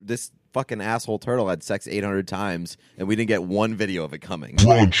this fucking asshole turtle had sex 800 times, and we didn't get one video of it coming.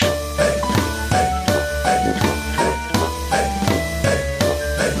 Brunch.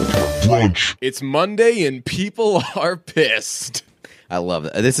 Brunch. It's Monday and people are pissed. I love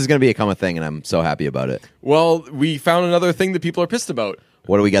it. This is going to become a thing, and I'm so happy about it. Well, we found another thing that people are pissed about.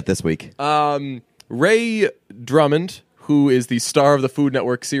 What do we got this week? Ray Drummond, who is the star of the Food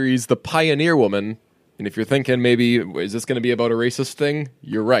Network series The Pioneer Woman. And if you're thinking maybe, is this going to be about a racist thing?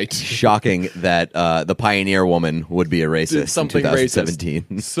 You're right. Shocking that the Pioneer Woman would be a racist Something in 2017.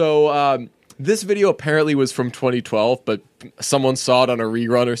 racist. So this video apparently was from 2012, but someone saw it on a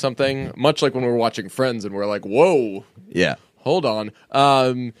rerun or something, much like when we were watching Friends and we're like, whoa, Yeah. hold on.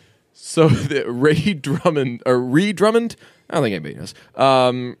 So Ray Drummond, or Ree Drummond? I don't think anybody knows.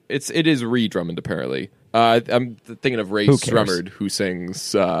 It is Ree Drummond, apparently. I'm thinking of Ray Strummerd, who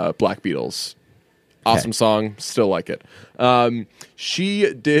sings Black Beatles. Awesome song, still like it.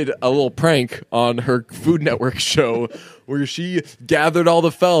 She did a little prank on her Food Network show where she gathered all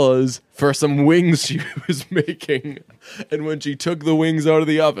the fellas for some wings she was making. And when she took the wings out of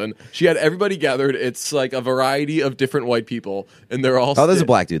the oven, she had everybody gathered. It's like a variety of different white people, and they're all. Oh, there's a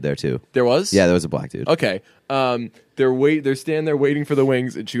black dude there too. There was? Yeah, there was a black dude. Okay. They're standing there waiting for the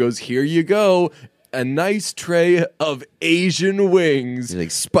wings, and she goes, "Here you go." A nice tray of Asian wings. He's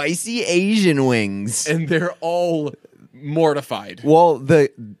like, spicy Asian wings. And they're all mortified. Well,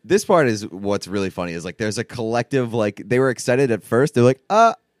 this part is what's really funny is like there's a collective, like they were excited at first. They're like,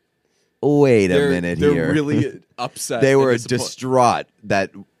 wait a minute here. They're really upset. They were and distraught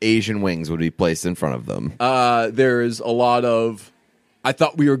that Asian wings would be placed in front of them. There's a lot of, I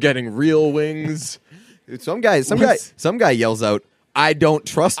thought we were getting real wings. Some guy yells out, I don't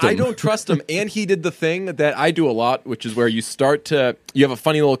trust him. I don't trust him. And he did the thing that I do a lot, which is where you have a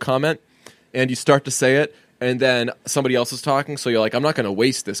funny little comment and you start to say it, and then somebody else is talking. So you're like, I'm not going to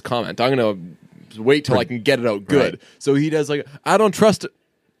waste this comment. I'm going to wait till I can get it out good. Right. So he does like, I don't trust it.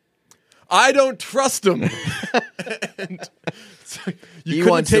 I don't trust him. And so he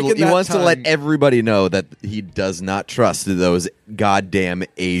wants to let everybody know that he does not trust those goddamn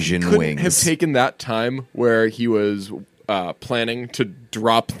Asian wings. Couldn't have taken that time where he was planning to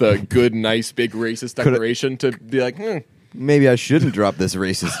drop the good, nice, big racist declaration to be like, maybe I shouldn't drop this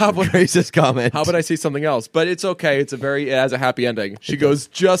racist comment. How about I say something else? But it's okay. It has a happy ending. She goes,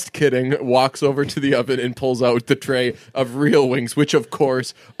 just kidding, walks over to the oven and pulls out the tray of real wings, which of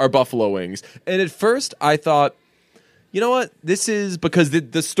course are buffalo wings. And at first I thought, you know what? This is because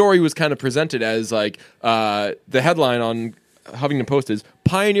the story was kind of presented as like the headline on Huffington Post is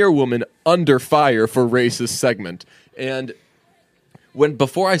Pioneer Woman Under Fire for Racist Segment. And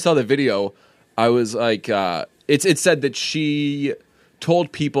before I saw the video, I was like, it said that she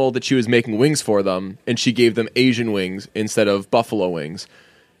told people that she was making wings for them, and she gave them Asian wings instead of buffalo wings.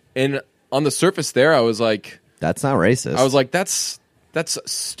 And on the surface there, I was like, that's not racist. I was like, that's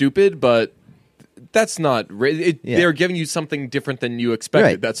stupid, but that's not they're giving you something different than you expected.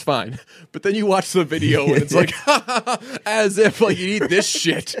 Right. That's fine. But then you watch the video and it's like, as if like you need this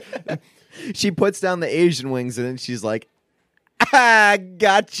shit. She puts down the Asian wings and then she's like,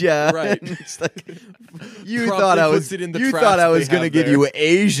 gotcha. Right. It's like, you thought I was going to give you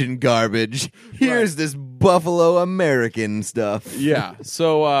Asian garbage. Here's this Buffalo American stuff. Yeah.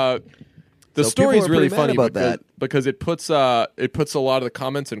 So the story is really funny because it puts a lot of the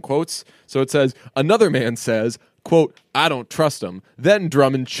comments in quotes. So it says, another man says, quote, I don't trust him. Then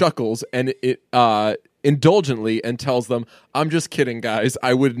Drummond chuckles and indulgently and tells them, I'm just kidding, guys.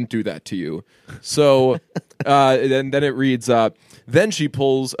 I wouldn't do that to you. So then it reads, then she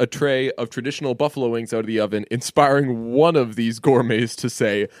pulls a tray of traditional buffalo wings out of the oven, inspiring one of these gourmets to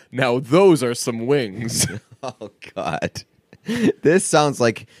say, now those are some wings. Oh, God. This sounds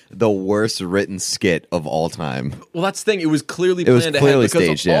like the worst written skit of all time. Well, that's the thing. It was clearly planned ahead because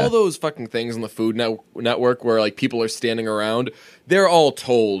staged, all those fucking things on the Food Network where like people are standing around, they're all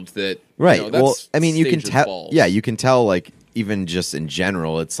told that. Right. You know, well, I mean, you can tell. Balls. Yeah, you can tell. Like even just in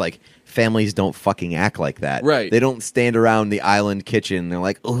general, it's like families don't fucking act like that. Right. They don't stand around the island kitchen. They're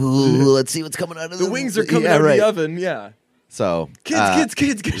like, ooh, let's see what's coming out of the wings are coming out of the oven. Yeah. So kids,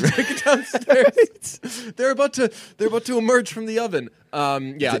 take it downstairs. They're about to emerge from the oven.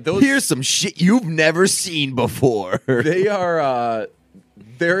 Here's some shit you've never seen before. They are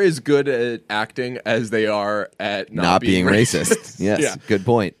they're as good at acting as they are at not being racist. Yes, yeah. Good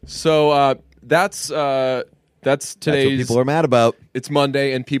point. So that's today's. That's what people are mad about. It's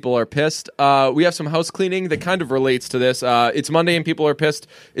Monday and people are pissed. We have some house cleaning that kind of relates to this. It's Monday and people are pissed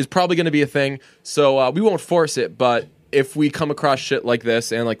is probably going to be a thing. So we won't force it, but if we come across shit like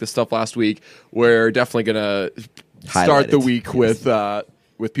this and like the stuff last week, we're definitely going to start the week with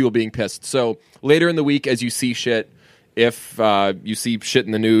with people being pissed. So later in the week, as you see shit, if you see shit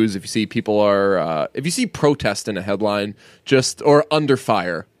in the news, if you see if you see protest in a headline, or under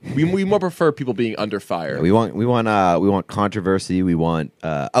fire, we more prefer people being under fire. We want controversy. We want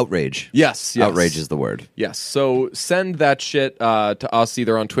outrage. Yes, Outrage is the word. Yes. So send that shit to us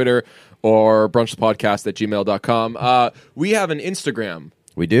either on Twitter or brunchthepodcast@gmail.com. We have an Instagram.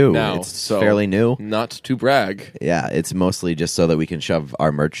 We do. Now, it's fairly new. Not to brag. Yeah, it's mostly just so that we can shove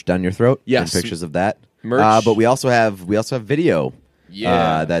our merch down your throat. Yes. And pictures of that. Merch. But we also have video.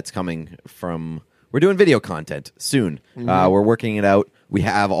 Yeah. That's coming from. We're doing video content soon. Mm-hmm. We're working it out. We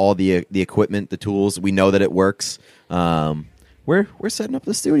have all the equipment, the tools. We know that it works. We're setting up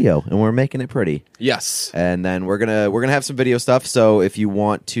the studio and we're making it pretty. Yes. And then we're gonna have some video stuff. So if you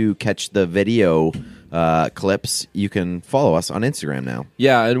want to catch the video clips, you can follow us on Instagram now.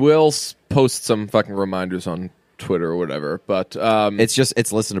 Yeah, and we'll post some fucking reminders on Twitter or whatever. But it's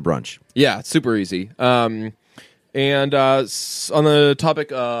listen to brunch. Yeah, it's super easy. And on the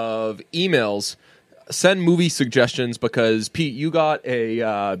topic of emails, send movie suggestions because Pete, you got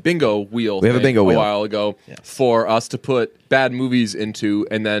a bingo wheel. We have a bingo wheel a while ago for us to put bad movies into,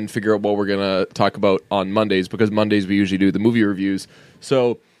 and then figure out what we're gonna talk about on Mondays because Mondays we usually do the movie reviews.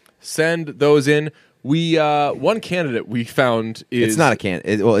 So send those in. We one candidate we found is it's not a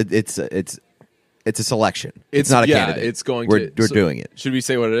it's a selection. It's not a candidate. It's going we're to. doing it. Should we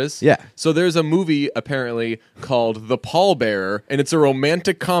say what it is? Yeah. So there's a movie apparently called The Pallbearer, and it's a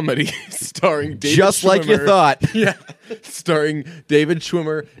romantic comedy starring David Just Schwimmer. like you thought. Yeah. Starring David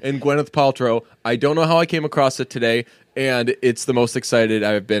Schwimmer and Gwyneth Paltrow. I don't know how I came across it today, and it's the most excited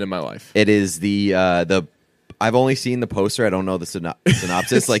I've been in my life. It is the I've only seen the poster. I don't know the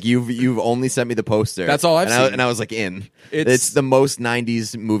synopsis. Like you've only sent me the poster. That's all I've seen. And I was like, it's the most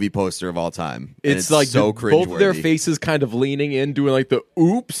 '90s movie poster of all time. And It's like so cringeworthy. both of their faces kind of leaning in, doing like the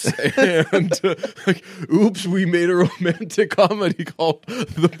oops and like oops, we made a romantic comedy called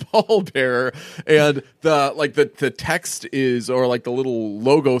The Pallbearer, and the text is or like the little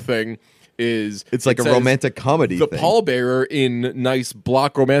logo thing. It's like a romantic comedy. The thing. Pallbearer in nice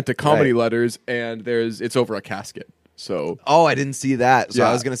block romantic comedy Right. letters, and it's over a casket. So I didn't see that. So Yeah.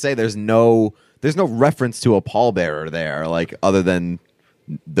 I was gonna say there's no reference to a pallbearer there, like other than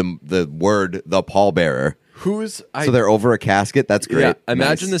the word the pallbearer. So they're over a casket. That's great. Yeah,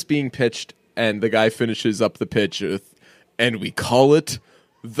 imagine Nice. this being pitched, and the guy finishes up the pitch with, and we call it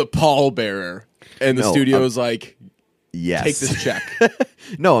The Pallbearer, and the No, studio's like, Yes. take this check.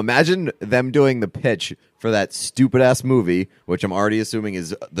 No, imagine them doing the pitch for that stupid ass movie, which I'm already assuming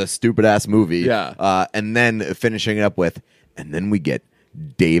is the stupid ass movie. Yeah. And then finishing it up with, and then we get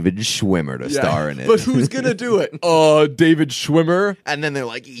David Schwimmer to star in it. But who's gonna do it? David Schwimmer. And then they're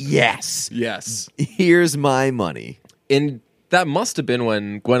like, yes, Yes, here's my money. and that must have been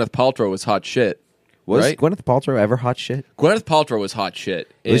when Gwyneth Paltrow was hot shit. Was right? Gwyneth Paltrow ever hot shit? Gwyneth Paltrow was hot shit.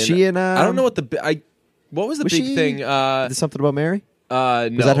 Was she in, I don't know what what was the was big she- thing? Is something about Mary? No,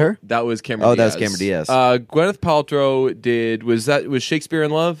 that her? That was Cameron Diaz. Oh, that was Cameron Diaz. Gwyneth Paltrow was Shakespeare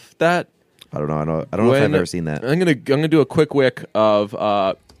in Love that? I don't know. I don't know if I've ever seen that. I'm gonna do a quick wick of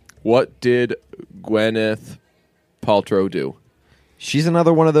what did Gwyneth Paltrow do? She's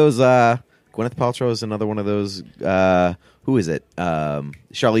another one of those. Gwyneth Paltrow is another one of those. Who is it?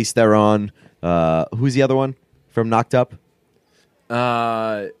 Charlize Theron. Who's the other one from Knocked Up?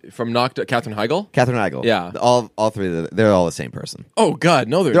 From Knocked Up, Katherine Heigl. Katherine Heigl. Yeah. all three. They're all the same person. Oh God,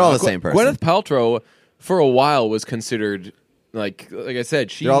 no, they're They're all not. the same person. Gwyneth Paltrow, for a while, was considered like I said,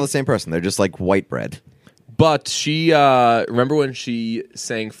 They're all the same person. They're just like white bread. But she remember when she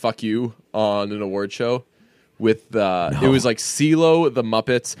sang "Fuck You" on an award show with it was like CeeLo, the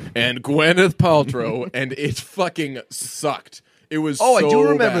Muppets, and Gwyneth Paltrow, and it fucking sucked. It was Oh, so I do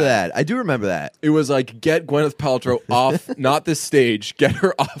remember bad. that. I do remember that. It was like, get Gwyneth Paltrow off, not this stage, get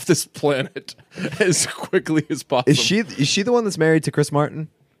her off this planet as quickly as possible. Is she the one that's married to Chris Martin?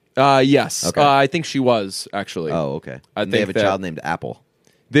 Yes. Okay. I think she was, actually. Oh, okay. I And they think have a that- child named Apple.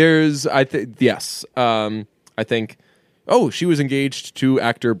 There's, yes. I think, she was engaged to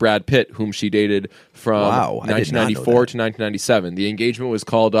actor Brad Pitt, whom she dated from Wow, I did not know 1994 that. to 1997. The engagement was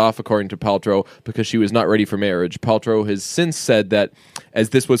called off, according to Paltrow, because she was not ready for marriage. Paltrow has since said that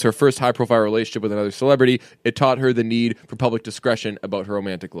as this was her first high-profile relationship with another celebrity, it taught her the need for public discretion about her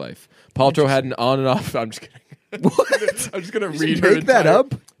romantic life. Paltrow had an on and off... I'm just kidding. What? I'm just going to Did you read her make that entire-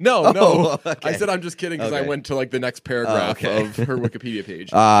 up? No. Oh, okay. I said I'm just kidding because I Okay. went to like the next paragraph okay. of her Wikipedia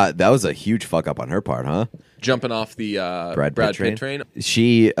page. That was a huge fuck up on her part, huh? Jumping off the Brad Pitt train.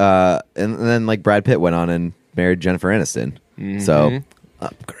 She and then like Brad Pitt went on and married Jennifer Aniston. Mm-hmm. So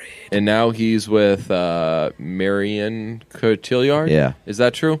Upgrade. And now he's with Marion Cotillard. Yeah. Is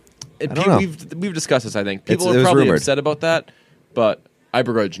that true? I don't know. We've discussed this, I think. People It are was probably rumored. upset about that, but I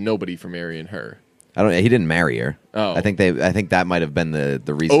begrudge nobody for marrying her. I don't. He didn't marry her. Oh. I think that might have been the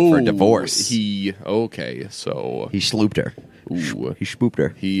reason for divorce. He slooped her. Ooh. He spooped her.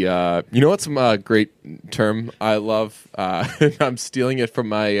 He, you know what's a great term I love? I'm stealing it from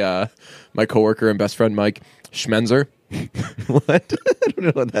my my coworker and best friend Mike Schmenzer. What? I don't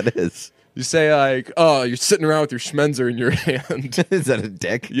know what that is. You say like, "Oh, you're sitting around with your Schmenzer in your hand." Is that a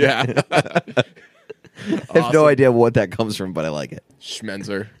dick? Yeah, I have no idea what that comes from, but I like it.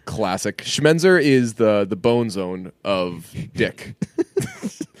 Schmenzer, classic. Schmenzer is the bone zone of dick.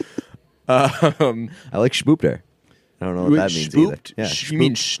 I like spooped her. I don't know what that means either. Spooped? Yeah, You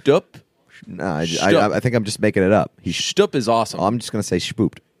mean shtup? No, Shtup. I think I'm just making it up. Shtup is awesome. I'm just gonna say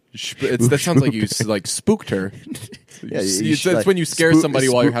spooped. That sounds like you like spooked her. Yeah, That's when you scare somebody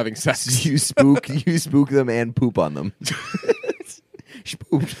while you're having sex. You spook them and poop on them.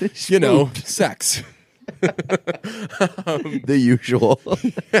 Spooked. You know, sex. The usual.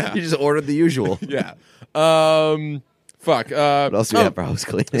 Yeah. You just ordered the usual. Yeah. Fuck. What else do we have for house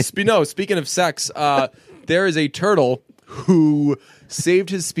cleaning? Speaking of sex, there is a turtle who saved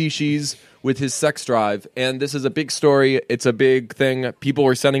his species with his sex drive, and this is a big story. It's a big thing. People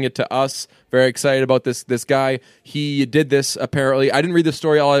were sending it to us. Very excited about this guy. He did this apparently. I didn't read the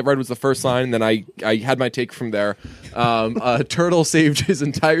story. All I read was the first line, and then I had my take from there. A turtle saved his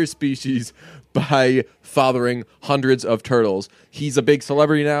entire species by fathering hundreds of turtles. He's a big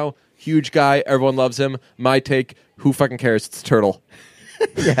celebrity now. Huge guy. Everyone loves him. My take, who fucking cares? It's a turtle.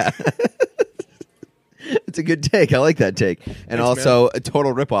 Yeah. It's a good take. I like that take. And Thanks, also a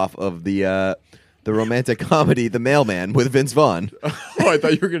total ripoff of the romantic comedy The Mailman with Vince Vaughn. Oh, I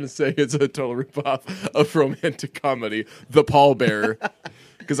thought you were going to say it's a total ripoff of romantic comedy, The Pallbearer.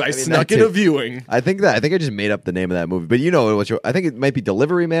 Because I snuck that in a too. viewing. I think I just made up the name of that movie. But you know what? I think it might be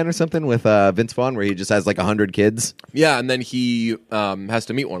Delivery Man or something with Vince Vaughn, where he just has like 100 kids. Yeah, and then he has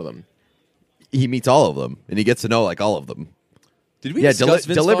to meet one of them. He meets all of them, and he gets to know like all of them. Did we Yeah, discuss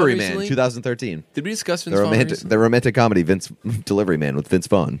Vince Delivery Vaughn Man, recently? 2013. Did we discuss Vince Vaughn recently? The romantic comedy Delivery Man with Vince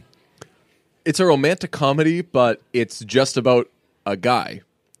Vaughn. It's a romantic comedy, but it's just about a guy.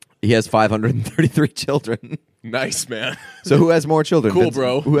 He has 533 children. Nice, man. So who has more children? Cool,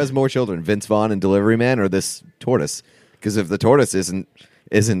 bro. Who has more children, Vince Vaughn and Delivery Man, or this tortoise? Because if the tortoise isn't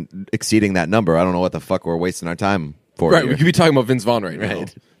exceeding that number, I don't know what the fuck we're wasting our time for. Right, here. we could be talking about Vince Vaughn right now.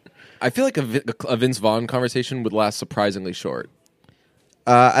 Right. I feel like a Vince Vaughn conversation would last surprisingly short.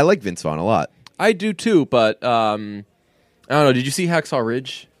 I like Vince Vaughn a lot. I do too, but I don't know. Did you see Hacksaw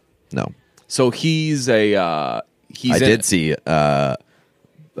Ridge? No, So he's I did see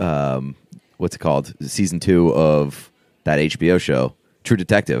what's it called? Season 2 of that HBO show, True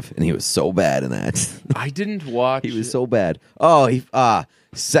Detective, and he was so bad in that. I didn't watch. He was so bad. Oh,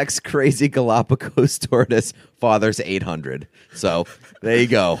 sex crazy Galapagos tortoise fathers 800. So there you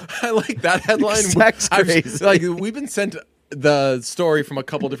go. I like that headline. Sex crazy. Like we've been sent the story from a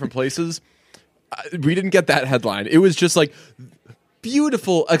couple different places. We didn't get that headline. It was just like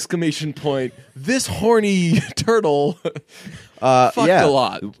beautiful exclamation point. This horny turtle fucked a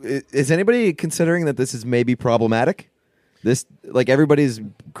lot. Is anybody considering that this is maybe problematic? This, like, everybody's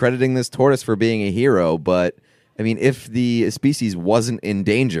crediting this tortoise for being a hero, but I mean, if the species wasn't in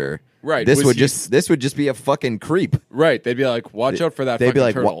danger, Right, This would was he- just be a fucking creep. Right. They'd be like, watch out for that They'd fucking be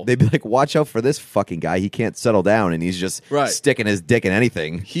like, turtle. they'd be like, watch out for this fucking guy. He can't settle down, and he's just Right. sticking his dick in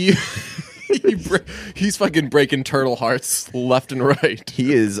anything. He's fucking breaking turtle hearts left and right.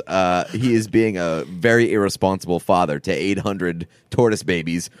 He is being a very irresponsible father to 800 tortoise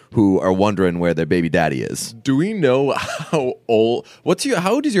babies who are wondering where their baby daddy is. Do we know how old?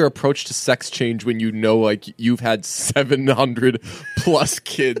 How does your approach to sex change when you know like you've had 700 plus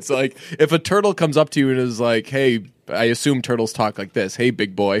kids? Like if a turtle comes up to you and is like, "Hey," I assume turtles talk like this. "Hey,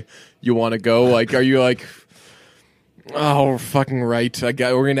 big boy, you want to go?" Like, are you like, "Oh, fucking right. We're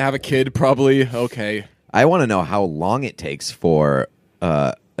gonna have a kid, probably." Okay. I want to know how long it takes for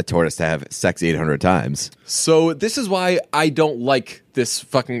a tortoise to have sex 800 times. So this is why I don't like this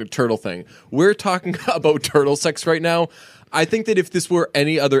fucking turtle thing. We're talking about turtle sex right now. I think that if this were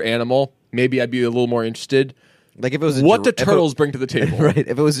any other animal, maybe I'd be a little more interested. Like if it was What do if it- turtles bring to the table? right?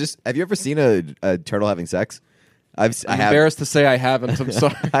 If it was just, have you ever seen a turtle having sex? I I'm have. embarrassed to say I haven't. I'm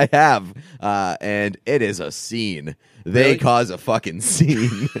sorry. I have, and it is a scene. they Really? cause a fucking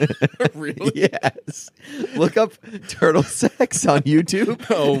scene. Really? Yes. Look up turtle sex on YouTube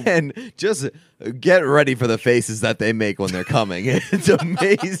Oh. and just get ready for the faces that they make when they're coming. It's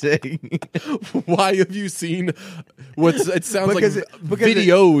amazing. Why have you seen what's? It sounds Because like it- because it-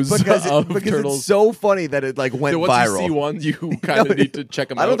 videos because of it's turtles. so funny that it like went So once viral. you see one, you kind of need to check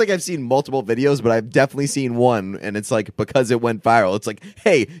them out. I don't think I've seen multiple videos, but I've definitely seen one, and it's like because it went viral. It's like,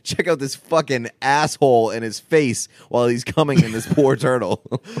 hey, check out this fucking asshole in his face while he's coming in this poor turtle.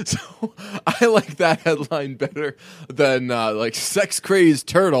 So I like that headline better than like sex crazed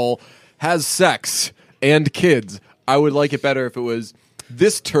turtle has sex and kids. I would like it better if it was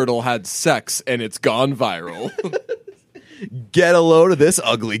this turtle had sex and it's gone viral. Get a load of this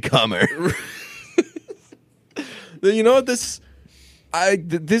ugly comer. You know what this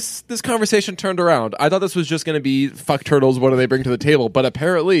conversation turned around. I thought this was just going to be fuck turtles. What do they bring to the table? But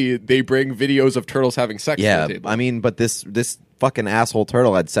apparently they bring videos of turtles having sex to Yeah, the table. I mean, but this fucking asshole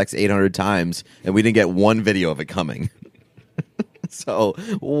turtle had sex 800 times, and we didn't get one video of it coming. So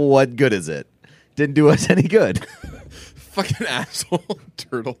what good is it? Didn't do us any good. Fucking asshole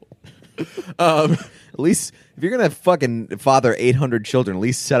turtle. At least if you're gonna fucking father 800 children, at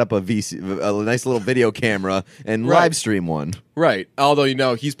least set up a nice little video camera and Right. live stream one. Right.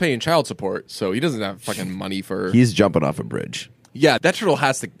 Although, he's paying child support, so he doesn't have fucking money for... He's jumping off a bridge. Yeah, that turtle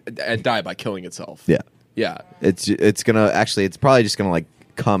has to die by killing itself. Yeah, Yeah. it's gonna actually. It's probably just gonna like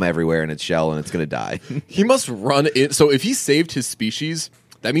come everywhere in its shell, and it's gonna die. He must run in. So if he saved his species,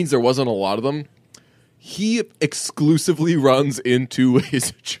 that means there wasn't a lot of them. He exclusively runs into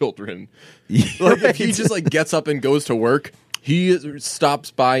his children. Like if he just like gets up and goes to work, he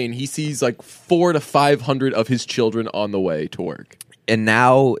stops by and he sees like 400 to 500 of his children on the way to work. And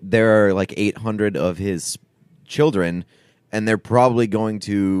now there are like 800 of his children, and they're probably going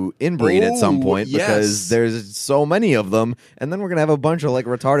to inbreed at some Oh, point yes. because there's so many of them, and then we're gonna have a bunch of like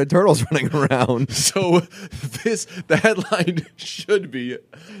retarded turtles running around. So the headline should be,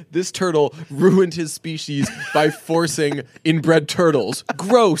 this turtle ruined his species by forcing inbred turtles.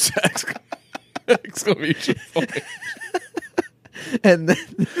 Gross! Exclamation point. And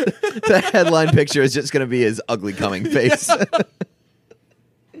the headline picture is just gonna be his ugly coming face.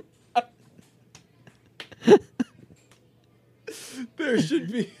 There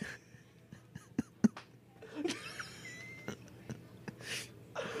should be.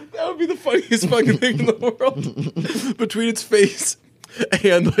 That would be the funniest fucking thing in the world. Between its face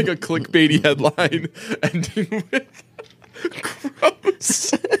and like a clickbaity headline ending with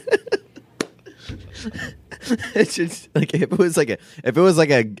gross. It's just like if it was like a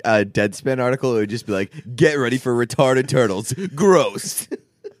Deadspin article, it would just be like, "Get ready for retarded turtles." Gross.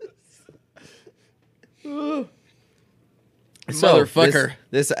 Motherfucker.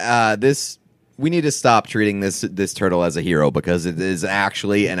 This we need to stop treating this turtle as a hero because it is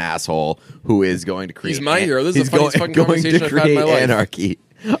actually an asshole who is going to create. He's my hero. This is he's the funniest fucking going conversation to I've had in create my life. anarchy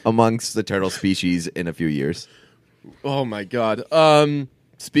amongst the turtle species in a few years. Oh my god.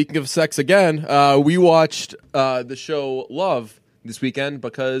 Speaking of sex again, we watched the show Love this weekend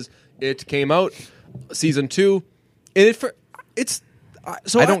because it came out, season 2. And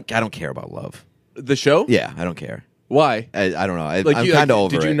I don't care about Love. the show? Yeah, I don't care. Why? I don't know. I'm Like, kind of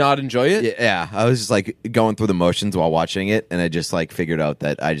over did it. you not enjoy it? Yeah, I was just like going through the motions while watching it, and I just like figured out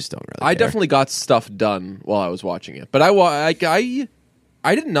that I just don't really. I care. definitely got stuff done while I was watching it, but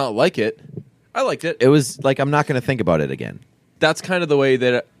I did not like it. I liked it. It was like I'm not going to think about it again. That's kind of the way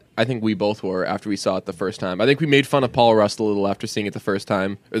that I think we both were after we saw it the first time. I think we made fun of Paul Rust a little after seeing it the first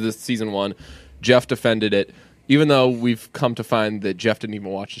time, or this season 1. Jeff defended it, even though we've come to find that Jeff didn't even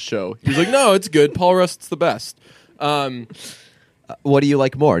watch the show. He was like, "No, it's good. Paul Rust's the best." What do you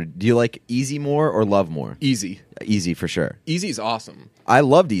like more? Do you like Easy more or Love more? Easy. Easy for sure. Easy's awesome. I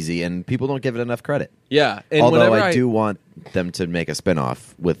loved Easy, and people don't give it enough credit. Yeah, and Although whenever I do want them to make a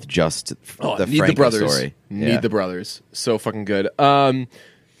spinoff with just the Need Franco the brothers. story. Need Yeah. the brothers. So fucking good.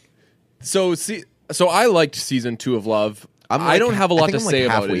 So I liked season 2 of Love. I don't have a lot to say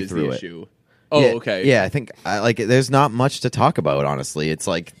about it. Is the issue. Oh, Yeah, okay. Yeah, I think there's not much to talk about. Honestly, it's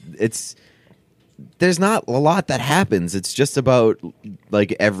like there's not a lot that happens. It's just about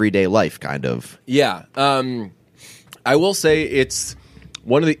like everyday life, kind of. Yeah. I will say it's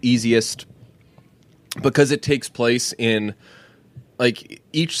one of the easiest because it takes place in like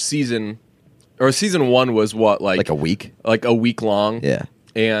each season, or season 1 was what, Like a week. like a week long. Yeah.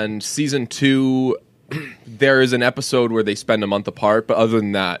 And season 2, there is an episode where they spend a month apart, but other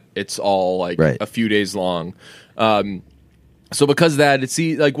than that, it's all like Right. a few days long. So because of that, it's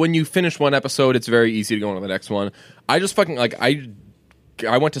like when you finish one episode, it's very easy to go on to the next one. I just fucking like I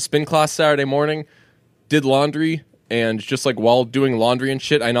went to spin class Saturday morning, did laundry, and just like while doing laundry and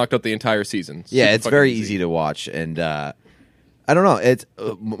shit, I knocked out the entire season. Yeah, Super it's fucking very easy to watch, and I don't know. It's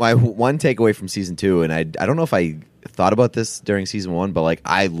my one takeaway from season 2, and I don't know if I thought about this during season 1, but like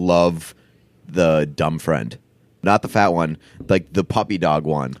I love the dumb friend, not the fat one, like the puppy dog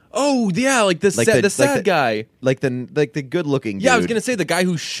one, Oh yeah, like the sad guy. like the good looking. Yeah, dude. I was gonna say the guy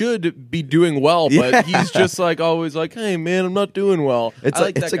who should be doing well, but Yeah. he's just like always like, "Hey man, I'm not doing well." It's I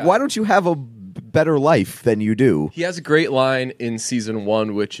like that it's like guy. why don't you have a better life than you do? He has a great line in season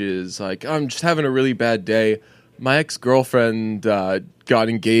 1, which is like, "I'm just having a really bad day. My ex-girlfriend got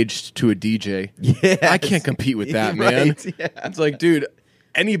engaged to a DJ. Yes. I can't compete with that, man." Right, yeah. It's like, dude,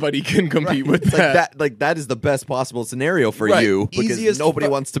 anybody can compete with It's that. like that is the best possible scenario for Right. you because Easiest nobody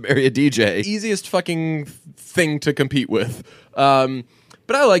fu- wants to marry a DJ. Easiest fucking thing to compete with.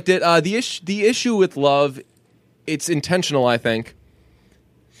 But I liked it. The issue with Love, it's intentional, I think.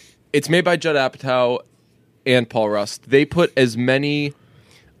 It's made by Judd Apatow and Paul Rust. They put as many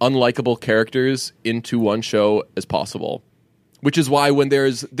unlikable characters into one show as possible, which is why when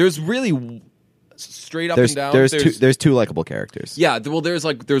there's really straight up and down. There's two likable characters. Yeah, well, there's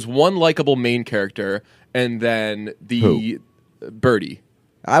one likable main character, and then the Who? Birdie.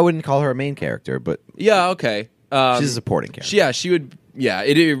 I wouldn't call her a main character, but Yeah, okay. she's a supporting character. She would. Yeah,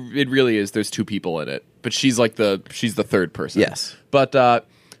 it really is. There's two people in it, but she's the third person. Yes. but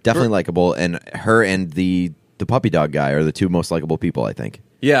Definitely likable, and her and the puppy dog guy are the two most likable people, I think.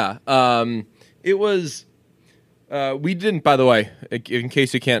 yeah, it was. We didn't, by the way, in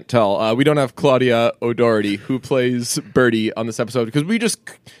case you can't tell, we don't have Claudia O'Doherty who plays Birdie on this episode because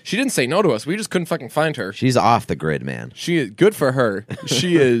she didn't say no to us. We just couldn't fucking find her. She's off the grid, man. She is good for her.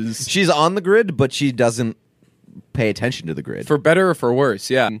 She is She's on the grid, but she doesn't pay attention to the grid. for better or for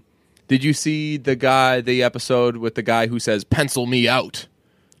worse. Yeah. Did you see the episode with the guy who says "pencil me out"?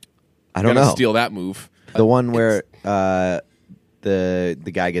 I don't Gonna know. steal that move. The one where the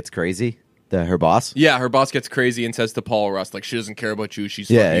guy gets crazy, her boss. Yeah, her boss gets crazy and says to Paul Rust, like, she doesn't care about you. She's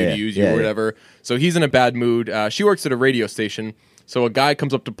Yeah, fucking you yeah, to use you yeah, or yeah. whatever. So he's in a bad mood. She works at a radio station. So a guy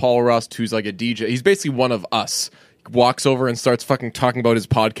comes up to Paul Rust, who's like a DJ. He's basically one of us. Walks over and starts fucking talking about his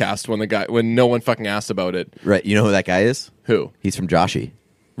podcast when no one fucking asked about it. Right. You know who that guy is? Who? He's from Joshy.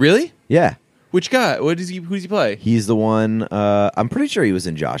 Really? Yeah. Which guy? Who does he play? He's the one. I'm pretty sure he was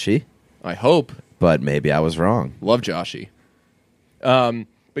in Joshy, I hope. but maybe I was wrong. Love Joshy.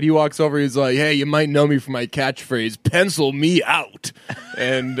 But he walks over, he's like, "Hey, you might know me from my catchphrase, pencil me out."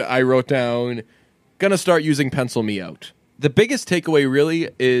 And I wrote down, gonna start using pencil me out. The biggest takeaway really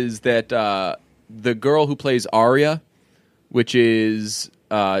is that the girl who plays Arya, which is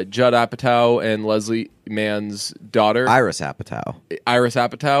Judd Apatow and Leslie Mann's daughter, Iris Apatow. Iris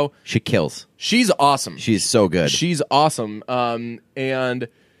Apatow, She kills. she's awesome. She's so good. She's awesome. And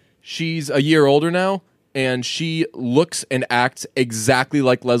she's a year older now, and she looks and acts exactly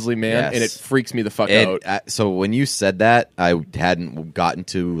like Leslie Mann, Yes. and it freaks me the fuck And, out. so when you said that, I hadn't gotten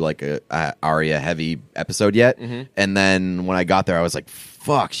to like a Arya heavy episode yet, Mm-hmm. and then when I got there, I was like,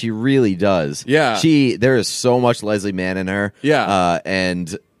 "Fuck, she really does." Yeah. there is so much Leslie Mann in her. Yeah.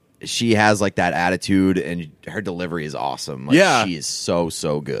 And she has like that attitude, and her delivery is awesome. Like, Yeah. she is so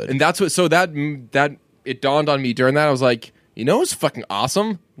good. And that's what. So that it dawned on me during that. I was like, you know, who's fucking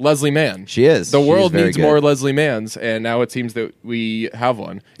awesome? Leslie Mann. She is. The She's world very needs good. more Leslie Manns, and now it seems that we have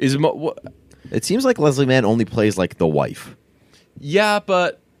one. It seems like Leslie Mann only plays like the wife. Yeah,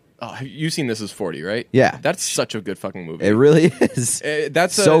 but you've seen This Is 40, right? Yeah. That's such a good fucking movie. It really is.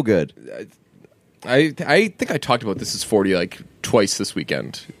 That's so good. I think I talked about This Is 40 like twice this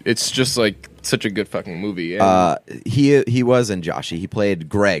weekend. It's just like such a good fucking movie. And He was in Joshy. He played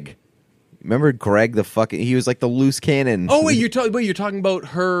Greg. Remember Greg the fucking? He was like the loose cannon. oh wait, you're talking about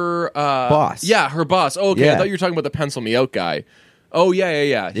her Boss. Yeah, her boss. Oh, okay, I Yeah. thought you were talking about the pencil me out guy. Oh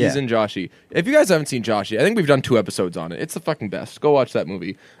yeah. He's Yeah. in Joshy. If you guys haven't seen Joshy, I think we've done 2 episodes on it. It's the fucking best. Go watch that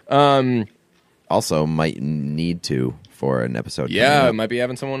movie. Also, might need to for an episode. Yeah, coming up. might be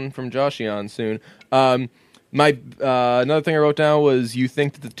having someone from Joshy on soon. My another thing I wrote down was you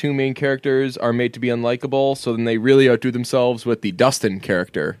think that the 2 main characters are made to be unlikable, so then they really outdo themselves with the Dustin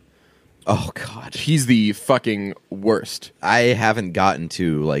character. Oh God, He's the fucking worst. I haven't gotten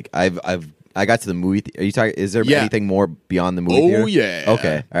to like I got to the movie. Are you talking? Is there Yeah. anything more beyond the movie? Oh, theater? yeah.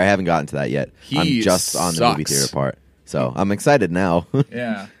 Okay, I haven't gotten to that yet. I'm He just on the movie sucks. theater part, so I'm excited now.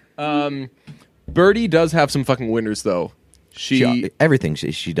 Yeah. Birdie does have some fucking winners though. Everything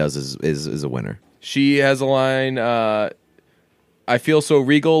she does is a winner. She has a line. I feel so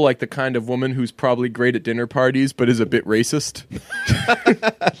regal, like the kind of woman who's probably great at dinner parties, but is a bit racist.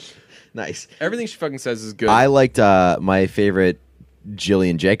 Nice. Everything she fucking says is good. I liked my favorite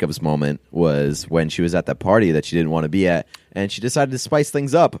Jillian Jacobs moment was when she was at that party that she didn't want to be at, and she decided to spice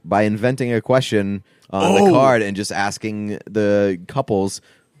things up by inventing a question on the card and just asking the couples,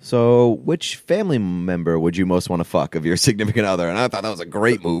 so which family member would you most want to fuck of your significant other? And I thought that was a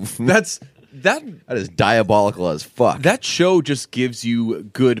great move. That That is diabolical as fuck. that show just gives you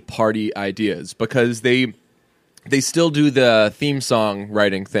good party ideas because they still do the theme song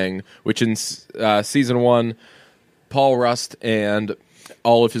writing thing, which in season 1, Paul Rust and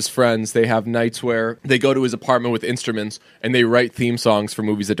all of his friends, they have nights where they go to his apartment with instruments and they write theme songs for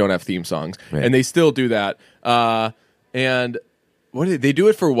movies that don't have theme songs. Right. And they still do that. And what they do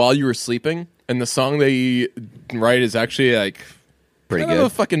it for While You Were Sleeping, and the song they write is actually like Pretty kind of good. a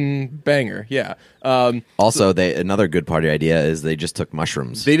fucking banger. Yeah. Also, another good party idea is they just took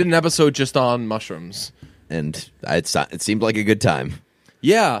mushrooms, They did an episode just on mushrooms. and it seemed like a good time.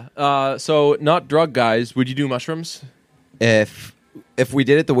 Yeah. So not drug guys. Would you do mushrooms? If we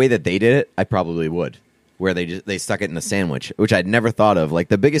did it the way that they did it, I probably would. Where they stuck it in a sandwich, which I'd never thought of. Like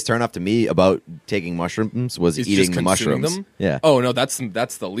the biggest turnoff to me about taking mushrooms was Is eating just the consuming mushrooms. them? Yeah. Oh no, that's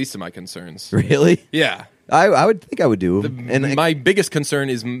the least of my concerns. Really? Yeah. I would think I would do. And My biggest concern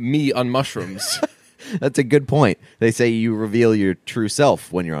is me on mushrooms. that's a good point. They say you reveal your true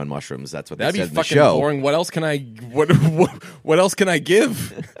self when you're on mushrooms. That's what That'd they be said in the fucking show. boring. What else can I what else can I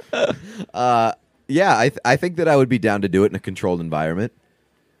give? Yeah, I think that I would be down to do it in a controlled environment.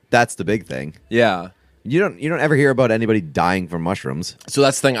 That's the big thing. Yeah. You don't ever hear about anybody dying from mushrooms. So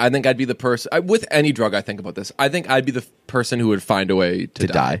that's the thing. I think I'd be the person with any drug. I think about this. I think I'd be the person who would find a way to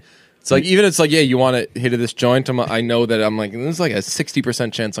die. It's like it's like yeah, you want to hit this joint. I know that I'm like there's like a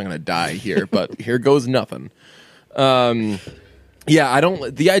 60% chance I'm gonna die here, but here goes nothing. Yeah, I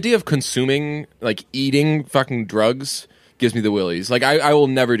don't. The idea of consuming like eating fucking drugs gives me the willies. Like I will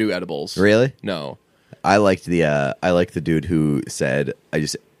never do edibles. Really? No. I liked the dude who said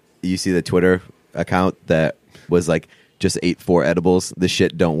you see the Twitter account that was like just ate 4 edibles. This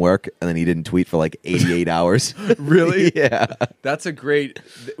shit don't work, and then he didn't tweet for like 88 hours. Really? Yeah. That's a great.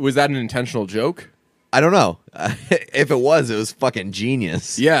 Was that an intentional joke? I don't know. If it was fucking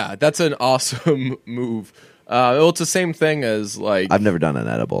genius. Yeah, that's an awesome move. Well, it's the same thing as like I've never done an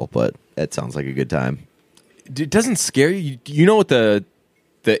edible, but it sounds like a good time. it doesn't scare you. You know what the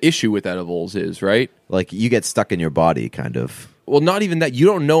issue with edibles is, right? Like you get stuck in your body, kind of. Well, not even that. You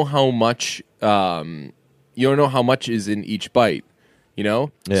don't know how much. You don't know how much is in each bite. You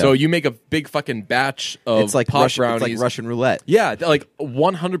know, Yeah. so you make a big fucking batch of It's like pot brownies. It's like Russian roulette. Yeah, like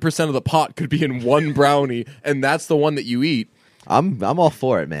 100% of the pot could be in one brownie, and that's the one that you eat. I'm all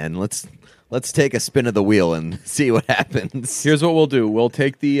for it, man. Let's take a spin of the wheel and see what happens. Here's what we'll do: we'll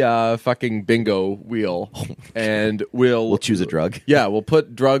take the fucking bingo wheel, and We'll choose a drug. Yeah, we'll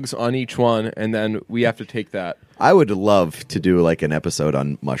put drugs on each one, and then we have to take that. I would love to do like an episode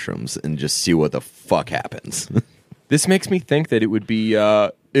on mushrooms and just see what the fuck happens. This makes me think that it would be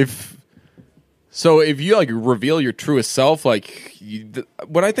if you like reveal your truest self, like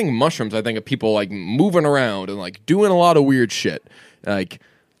when I think mushrooms, I think of people like moving around and like doing a lot of weird shit. Like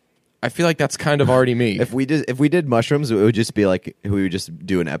I feel like that's kind of already me. If we did mushrooms, it would just be like we would just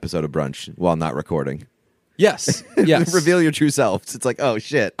do an episode of Brunch while not recording. Yes, yes. Reveal your true selves. It's like, oh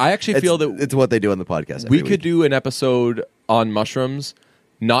shit. I actually feel that it's what they do on the podcast. we every could week. do an episode on mushrooms,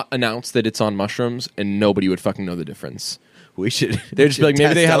 not announce that it's on mushrooms, and nobody would fucking know the difference. We should. They'd just be like,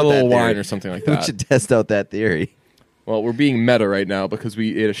 maybe they had a little wine or or something like We that. should test out that theory. Well, we're being meta right now because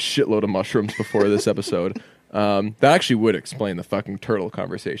we ate a shitload of mushrooms before this episode. That actually would explain the fucking turtle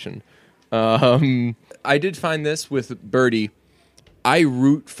conversation. I did find this with Birdie. I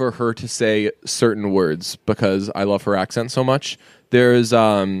root for her to say certain words because I love her accent so much. There's,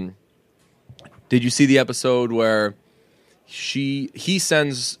 did you see the episode where he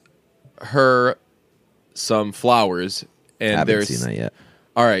sends her some flowers and Haven't there's seen that yet.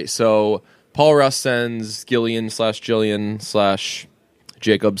 all right, so Paul Russ sends Jillian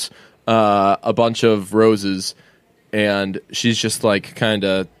Jacobs a bunch of roses, and she's just like kind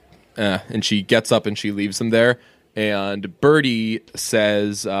of, and she gets up and she leaves them there. And Birdie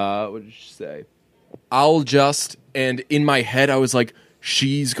says, what did she say? I'll just, and in my head I was like,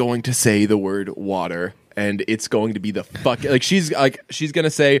 she's going to say the word water, and it's going to be the fuck, like she's gonna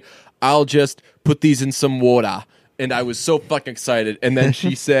say, I'll just put these in some water. And I was so fucking excited. And then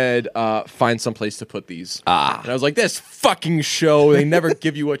she said, find some place to put these. And I was like, this fucking show, they never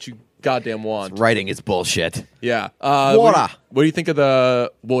give you what you goddamn want. Writing is bullshit. Yeah. Water. What do you think of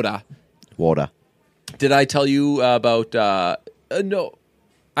the water? Water. Did I tell you about... no,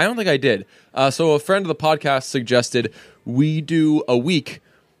 I don't think I did. So a friend of the podcast suggested we do a week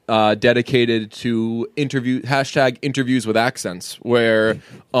dedicated to #interviews with accents, where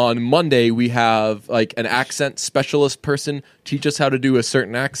on Monday we have like an accent specialist person teach us how to do a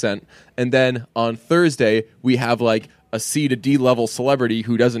certain accent, and then on Thursday we have like a C to D level celebrity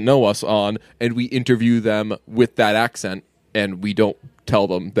who doesn't know us on, and we interview them with that accent, and we don't tell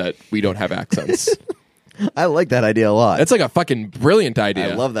them that we don't have accents. I like that idea a lot. It's like a fucking brilliant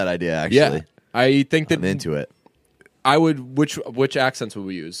idea. I love that idea, actually. Yeah, I think that I'm into it. I would. Which accents would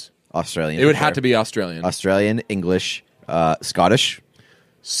we use? Australian. It would have to be Australian. Australian, English, Scottish.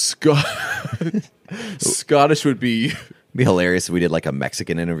 Scottish would be. It'd be hilarious if we did like a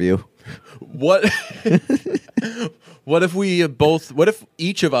Mexican interview. What? What if we both? What if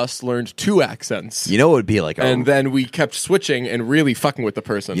each of us learned 2 accents? You know what would be like and then we kept switching and really fucking with the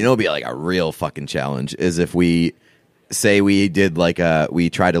person. You know what would be like a real fucking challenge is if we say we did like we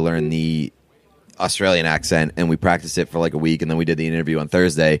tried to learn the Australian accent and we practiced it for like a week and then we did the interview on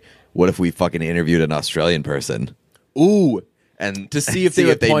Thursday. What if we fucking interviewed an Australian person? Ooh. And to see if they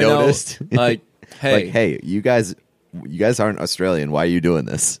would point noticed. Out, like, hey. Like, hey, you guys aren't Australian. Why are you doing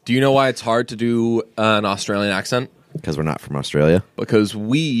this? Do you know why it's hard to do an Australian accent? Because we're not from Australia. Because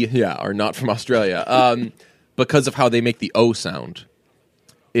we, are not from Australia. Because of how they make the O sound.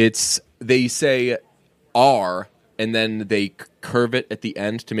 They say R, and then they curve it at the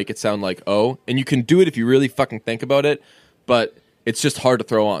end to make it sound like O. And you can do it if you really fucking think about it, but it's just hard to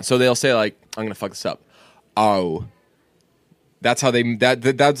throw on. So they'll say like, I'm going to fuck this up. Oh. That's how they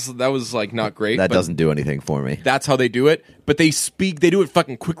that was like not great. That doesn't do anything for me. That's how they do it. But they do it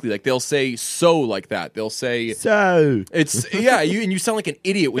fucking quickly. Like they'll say so like that. They'll say so. It's you sound like an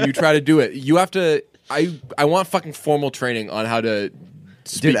idiot when you try to do it. You have to I want fucking formal training on how to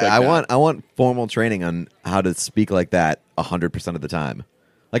speak like that. I want formal training on how to speak like that 100% of the time.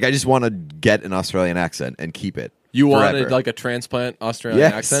 Like I just want to get an Australian accent and keep it. You forever. wanted like a transplant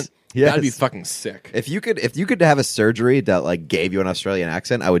Australian accent? Yes. That'd be fucking sick. If you could have a surgery that like gave you an Australian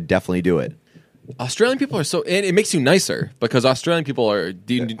accent, I would definitely do it. Australian people are so, and it makes you nicer because Australian people are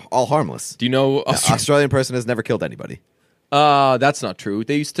all harmless. Do you know Australian person has never killed anybody? That's not true.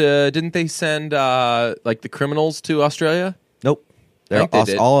 They used to, didn't they send like the criminals to Australia? Nope. They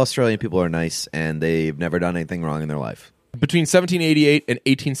did. All Australian people are nice and they've never done anything wrong in their life. Between 1788 and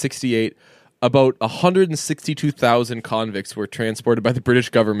 1868, about 162,000 convicts were transported by the British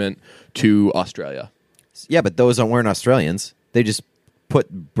government to Australia. Yeah, but those weren't Australians. They just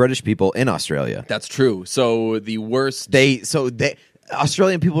put British people in Australia. That's true. So the worst...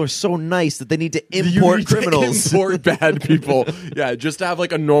 Australian people are so nice that they need to import criminals. Import bad people. Yeah, just to have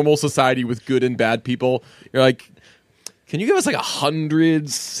like a normal society with good and bad people. You're like, can you give us like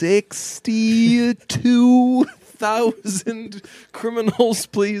 162,000 criminals,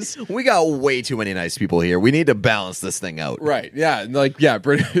 please? We got way too many nice people here. We need to balance this thing out. Right. Yeah. Like, yeah,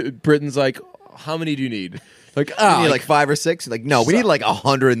 Britain's like, how many do you need? Like, we need like 5 or 6? Like, no, we need like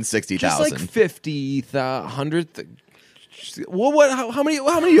 160,000. Just like 50, 100. What? How many?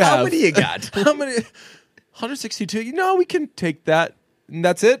 How many you have? How many you got? How many? 162. No, we can take that. And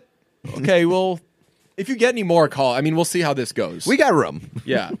that's it. Okay. Well, if you get any more, call. I mean, we'll see how this goes. We got room.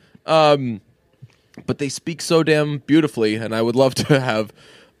 Yeah. But they speak so damn beautifully, and I would love to have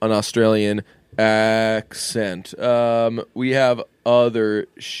an Australian accent. We have other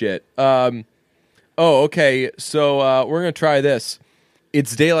shit. Okay. So we're gonna try this.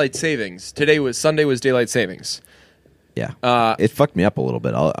 It's daylight savings. Sunday was daylight savings. Yeah. It fucked me up a little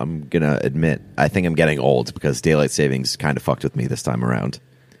bit. I'm gonna admit. I think I'm getting old because daylight savings kind of fucked with me this time around.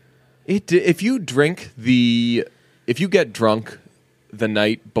 If you get drunk the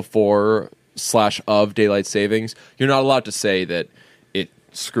night before / of daylight savings, you're not allowed to say that it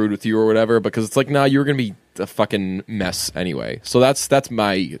screwed with you or whatever, because it's like, nah, you're gonna be a fucking mess anyway. So that's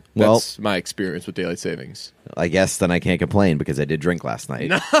my experience with daylight savings. I guess then I can't complain because I did drink last night.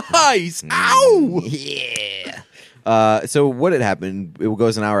 Nice. Ow. Yeah. So what had happened? It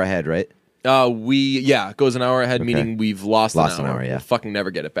goes an hour ahead, right? It goes an hour ahead, meaning we've lost an hour. Yeah. We'll fucking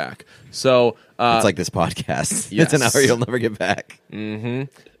never get it back. So it's like this podcast. Yes. It's an hour you'll never get back. Mm-hmm.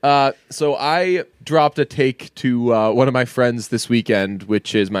 So I dropped a take to one of my friends this weekend,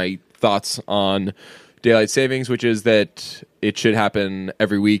 which is my thoughts on daylight savings, which is that it should happen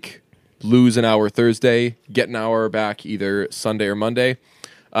every week. Lose an hour Thursday, get an hour back either Sunday or Monday.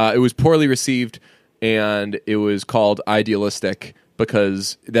 It was poorly received, and it was called idealistic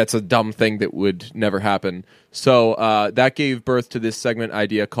because that's a dumb thing that would never happen. So that gave birth to this segment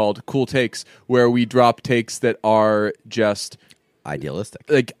idea called Cool Takes, where we drop takes that are just idealistic,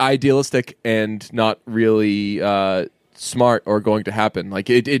 like idealistic and not really smart or going to happen. Like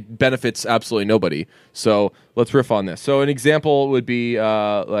it benefits absolutely nobody. So let's riff on this. So an example would be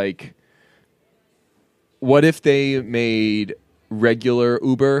like, what if they made regular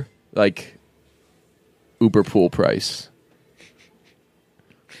Uber like Uber pool price?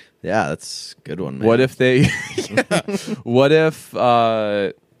 Yeah, that's a good one, man. What if they? What if?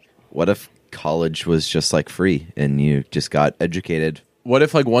 What if college was just like free and you just got educated? What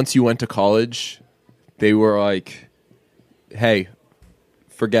if like once you went to college, they were like, "Hey,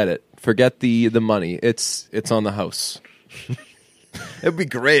 forget it. Forget the money. It's on the house." It'd be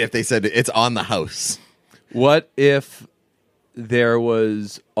great if they said it's on the house. What if there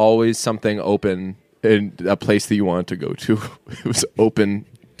was always something open in a place that you wanted to go to? It was open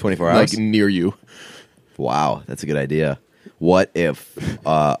 24 hours? like near you. Wow, that's a good idea. What if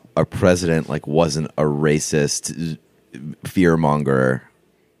a president like wasn't a racist fearmonger?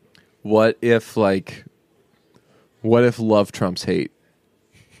 What if love trumps hate?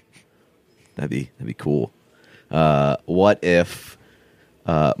 That'd be cool. What if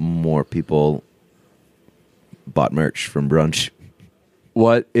more people bought merch from brunch?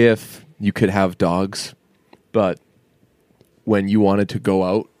 What if you could have dogs, but when you wanted to go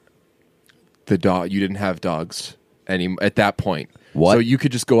out, you didn't have dogs at that point. What? So you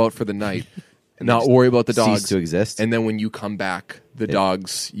could just go out for the night, not worry about the dogs Cease to exist? and then when you come back,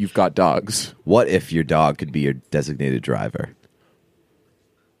 you've got dogs. What if your dog could be your designated driver?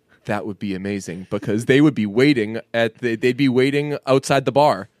 That would be amazing because they would be waiting they'd be waiting outside the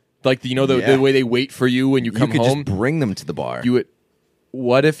bar. Like the way they wait for you when you come you could home. just bring them to the bar.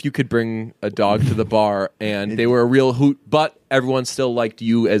 What if you could bring a dog to the bar and they were a real hoot, but everyone still liked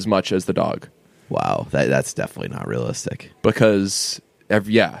you as much as the dog? Wow, that's definitely not realistic. Because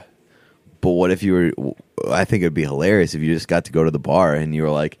But what if you were? I think it'd be hilarious if you just got to go to the bar and you were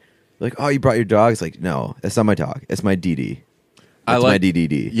like, oh, you brought your dog? It's like, no, that's not my dog. It's my DD. That's my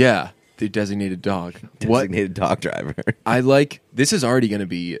DDD. Yeah, the designated dog. Designated dog driver. This is already going to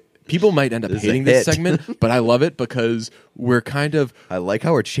be. People might end up This is hating a this hit. segment, but I love it because we're kind of I like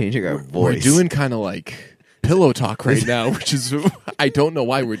how we're changing our we're voice. doing kind of like pillow talk right now, which is I don't know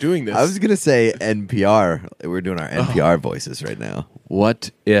why we're doing this. I was gonna say NPR. We're doing our NPR voices right now. What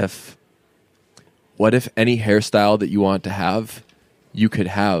if any hairstyle that you want to have, you could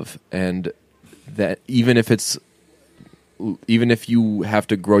have, and that even if you have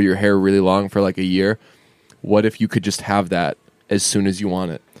to grow your hair really long for like a year, what if you could just have that as soon as you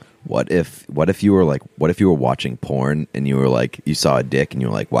want it? What if you were watching porn and you were like, you saw a dick and you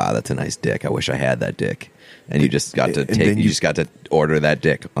were like, wow, that's a nice dick. I wish I had that dick. And you just got to just got to order that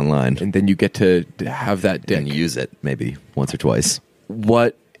dick online And then you get to have that dick. and use it maybe once or twice.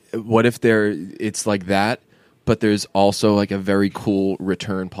 What if it's like that, but there's also like a very cool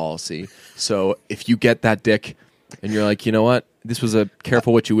return policy. So if you get that dick and you're like, you know what? This was a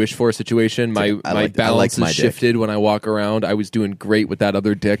careful what you wish for situation. My balance is shifted when I walk around. I was doing great with that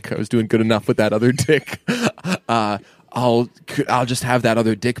other dick. I was doing good enough with that other dick. I'll just have that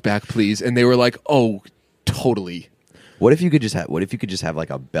other dick back, please. And they were like, oh, totally. What if you could just have like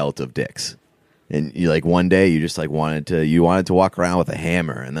a belt of dicks? And you like one day you just like wanted to walk around with a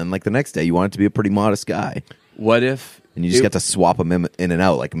hammer, and then like the next day you wanted to be a pretty modest guy. What if And you just get to swap them in and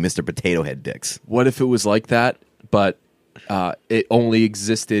out like Mr. Potato Head dicks. What if it was like that, but it only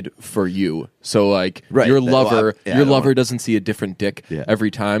existed for you? So like Right. your lover, I your don't lover want- doesn't see a different dick Yeah.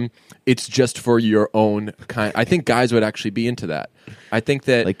 every time. It's just for your own kind. I think guys would actually be into that. I think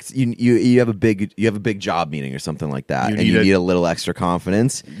that Like you have a big job meeting or something like that, You and you need need a little extra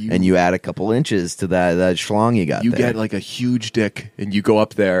confidence, and you add a couple inches to that schlong you got. you there. get like a huge dick and you go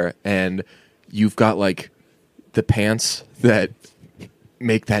up there and you've got like the pants that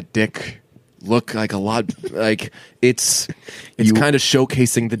make that dick look like a lot like it's kind of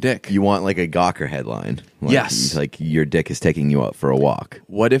showcasing the dick. You want like a Gawker headline. Like, Yes. like your dick is taking you out for a walk.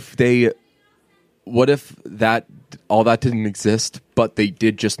 What if that all that didn't exist, but they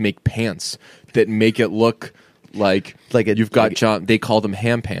did just make pants that make it look like you've got John. They call them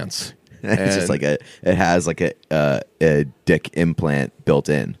ham pants. It's just like it has like a dick implant built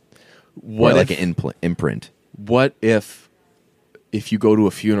in. What Or like if- an imprint. What if you go to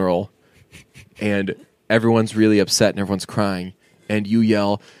a funeral and everyone's really upset and everyone's crying and you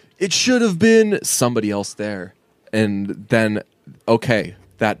yell, "It should have been somebody else there," and then okay.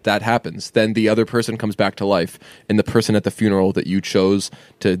 That happens. Then the other person comes back to life, and the person at the funeral that you chose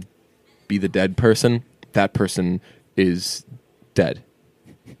to be the dead person, that person is dead.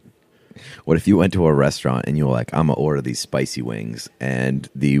 What if you went to a restaurant and you were like, I'm going to order these spicy wings, and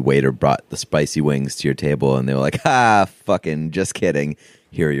the waiter brought the spicy wings to your table and they were like, fucking just kidding.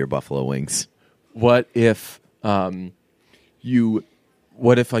 Here are your buffalo wings. What if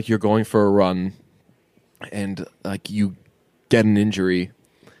what if like you're going for a run and like you get an injury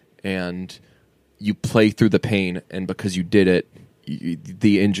and you play through the pain, and because you did it,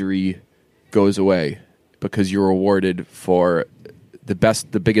 the injury goes away because you're rewarded for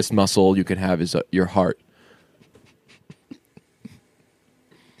the biggest muscle you can have is your heart.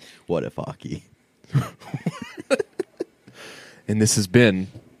 What if hockey? And this has been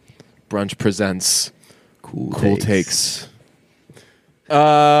Brunch Presents Cool Takes.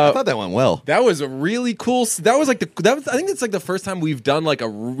 I thought that went well. That was a really cool. That was like I think it's like the first time we've done like a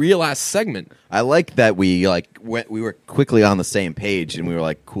real ass segment. I like that we we were quickly on the same page, and we were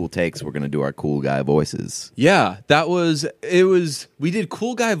like, cool takes. We're gonna do our cool guy voices. Yeah, it was. We did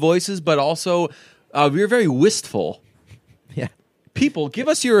cool guy voices, but also we were very wistful. Yeah, People, give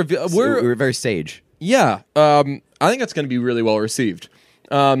us your. we were very sage. Yeah, I think that's going to be really well received.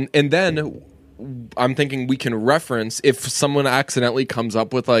 And then I'm thinking we can reference if someone accidentally comes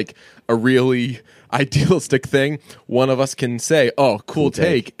up with like a really idealistic thing, one of us can say, "Oh, cool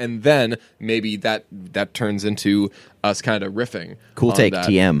take," and then maybe that turns into us kind of riffing. Cool on take that.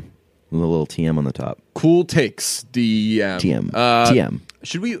 TM with a little TM on the top. Cool takes DM. TM.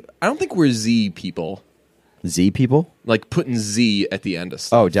 Should we? I don't think we're Z people. Z people? Like putting Z at the end of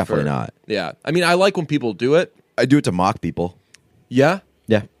stuff. Oh, definitely not. Yeah, I mean, I like when people do it. I do it to mock people. Yeah.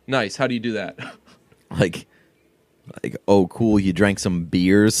 Yeah. Nice. How do you do that? Like, oh, cool. You drank some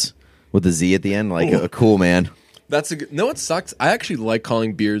beers with a Z at the end. Like, cool, man. That's a good. No, it sucks. I actually like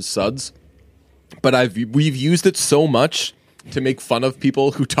calling beers suds, but we've used it so much to make fun of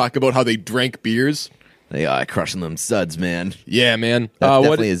people who talk about how they drank beers. Yeah, crushing them suds, man. Yeah, man. That's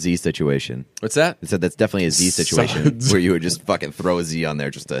definitely a Z situation. What's that? I said that's definitely a Z situation Suds. where you would just fucking throw a Z on there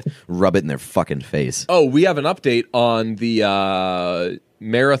just to rub it in their fucking face. Oh, we have an update on the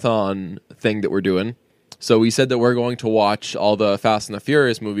marathon thing that we're doing. So we said that we're going to watch all the Fast and the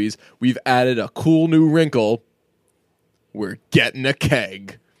Furious movies. We've added a cool new wrinkle. We're getting a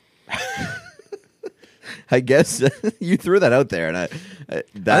keg. I guess you threw that out there, and I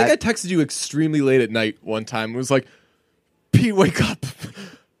think I texted you extremely late at night one time. It was like, Pete, wake up.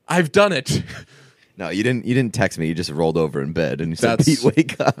 I've done it. No, you didn't. You didn't text me. You just rolled over in bed and you said, That's- "Pete,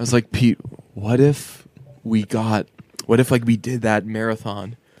 wake up." I was like, Pete, what if we did that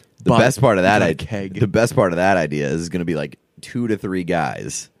marathon? The best part of that, keg. the best part of that idea is going to be like 2 to 3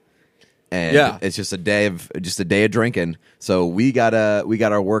 guys, and Yeah. it's just a day of drinking. So we got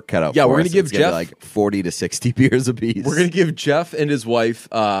our work cut out. Yeah, for we're gonna us. give It's gonna be Jeff- like 40 to 60 beers apiece. We're going to give Jeff and his wife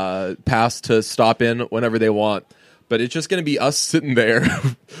pass to stop in whenever they want. But it's just going to be us sitting there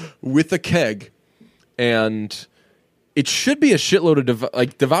with a keg. And it should be a shitload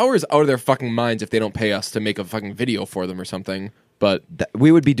of... Devour's out of their fucking minds if they don't pay us to make a fucking video for them or something. But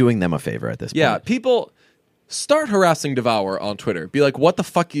we would be doing them a favor at this yeah, point. people... Start harassing Devour on Twitter. Be like, what the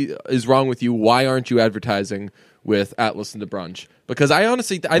fuck is wrong with you? Why aren't you advertising with Atlas and the Brunch? Because I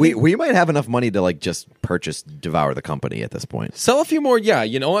honestly... I think we might have enough money to like just purchase Devour the company at this point. sell a few more. Yeah,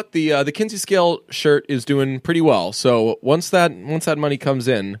 you know what? The Kinsey Scale shirt is doing pretty well. So once that money comes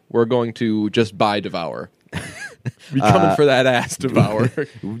in, we're going to just buy Devour. Be coming for that ass, Devour.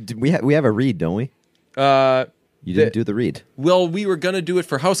 We have a read, don't we? You didn't do the read. Well, we were going to do it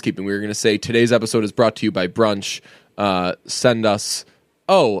for housekeeping. We were going to say today's episode is brought to you by Brunch. Send us.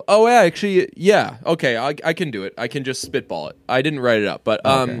 Oh, yeah, actually, yeah. Okay, I can do it. I can just spitball it. I didn't write it up, but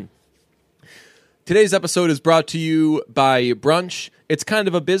Okay. Today's episode is brought to you by Brunch. It's kind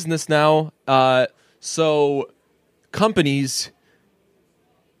of a business now. So companies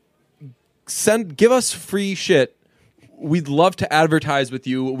give us free shit. We'd love to advertise with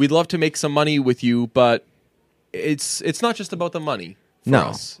you. We'd love to make some money with you, but it's not just about the money for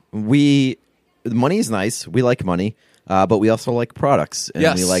us. The money is nice. We like money, but we also like products, and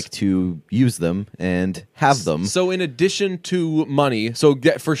Yes. we like to use them and have them. So in addition to money,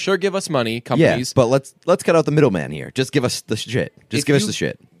 for sure give us money, Yeah, companies. but let's cut out the middleman here. Just give us the shit. Just If give us you- the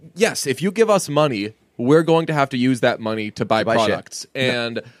shit. Yes, if you give us money, we're going to have to use that money to buy buy shit. products.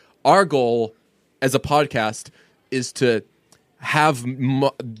 And our goal as a podcast is to have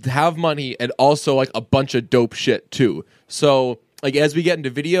money and also like a bunch of dope shit too. So like as we get into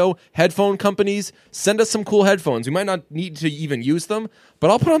video, headphone companies, send us some cool headphones. We might not need to even use them, but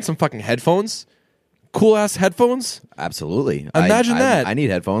I'll put on some fucking headphones. Cool ass headphones. Absolutely. Imagine I that. I need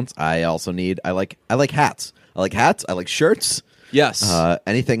headphones. I also need. I like hats. I like hats. I like shirts. Yes.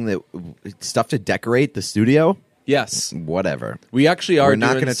 Anything stuff to decorate the studio. yes. Whatever. We actually are We're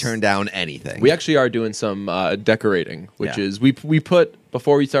not doing going to turn down anything. We actually are doing some decorating, which Yeah. is we put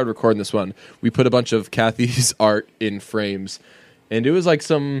before we started recording this one, we put a bunch of Kathy's art in frames, and it was like if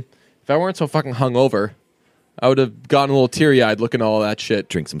I weren't so fucking hungover, I would have gotten a little teary-eyed looking at all that shit.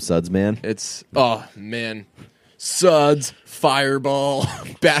 Drink some suds, man. It's, oh, man. Suds, Fireball,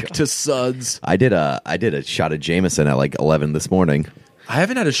 back to Suds. I did a shot of Jameson at like 11 this morning. I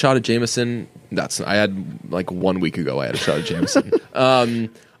haven't had a shot of Jameson. I had like 1 week ago. I had a shot of Jameson.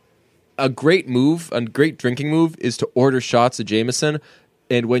 A great drinking move is to order shots of Jameson,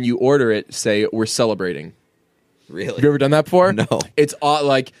 and when you order it, say we're celebrating. Really? Have you ever done that before? No. It's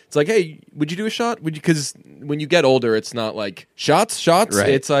like hey, would you do a shot? Would you? Because when you get older, it's not like shots. Right.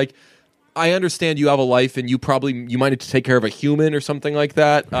 It's like, I understand you have a life and you might need to take care of a human or something like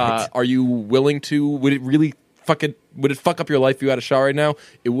that. Right. Are you willing to? Would it fuck up your life if you had a shot right now?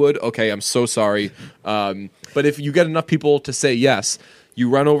 It would. Okay, I'm so sorry. But if you get enough people to say yes, you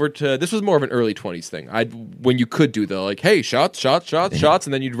run over to. This was more of an early 20s thing. When you could do the like, hey, shots,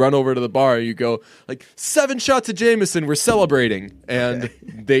 and then you'd run over to the bar and you go like 7 shots of Jameson. We're celebrating, and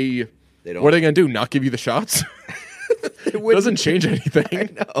they don't. What are they gonna do? Not give you the shots? It doesn't change anything. I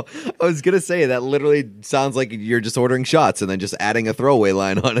know. I was gonna say that literally sounds like you're just ordering shots and then just adding a throwaway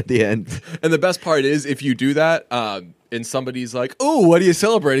line on at the end. And the best part is if you do that, and somebody's like, "Oh, what are you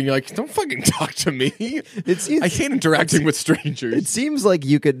celebrating?" You're like, "Don't fucking talk to me." I hate interacting with strangers. It seems like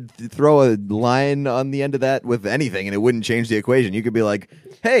you could throw a line on the end of that with anything, and it wouldn't change the equation. You could be like,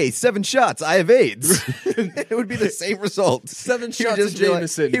 "Hey, 7 shots. I have AIDS." It would be the same result. 7 He would shots just of be like-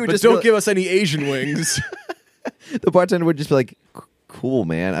 Jameson, he would but just be don't like- give us any Asian wings. The bartender would just be like, "Cool,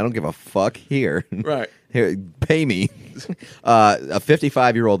 man. I don't give a fuck. Here, Right. Here, pay me." A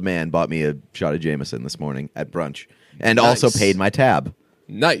 55-year-old man bought me a shot of Jameson this morning at brunch, and also Nice. paid my tab.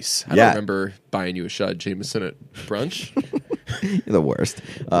 Nice. I Yeah. don't remember buying you a shot of Jameson at brunch. You're the worst.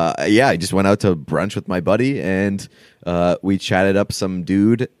 Yeah, I just went out to brunch with my buddy, and we chatted up some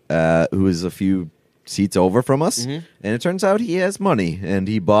dude who was a few seats over from us, and it turns out he has money, and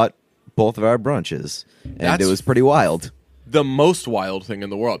he bought both of our brunches, and That's it was pretty wild. The most wild thing in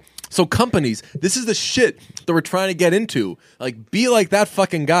the world. So companies, this is the shit that we're trying to get into. Like, be like that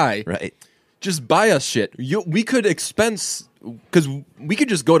fucking guy. Right. Just buy us shit. We could expense, because we could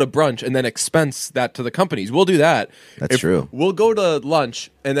just go to brunch and then expense that to the companies. We'll do that. That's true. We'll go to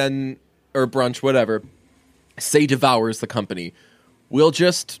lunch and then, or brunch, whatever. Say Devours the company. We'll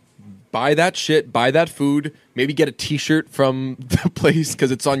just buy that shit, buy that food, maybe get a T-shirt from the place because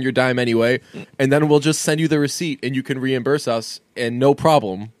it's on your dime anyway, and then we'll just send you the receipt and you can reimburse us, and no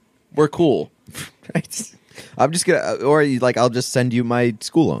problem. We're cool. Right. I'm just gonna, or I'll just send you my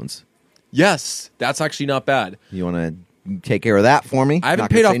school loans. Yes, that's actually not bad. You want to take care of that for me? I haven't Not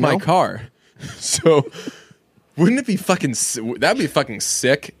gonna paid off say my no? car, so wouldn't it be fucking? That'd be fucking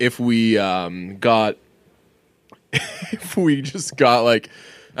sick if we got if we just got like,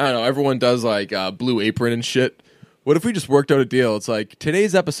 I don't know. Everyone does like Blue Apron and shit. What if we just worked out a deal? It's like,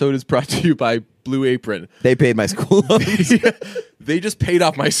 today's episode is brought to you by Blue Apron. They paid my school loans. They just paid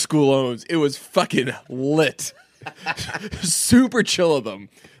off my school loans. It was fucking lit. Super chill of them.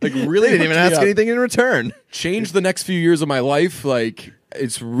 Like, really, They didn't even hooked me ask up. anything in return. Changed the next few years of my life. Like,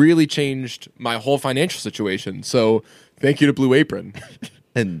 it's really changed my whole financial situation. So thank you to Blue Apron.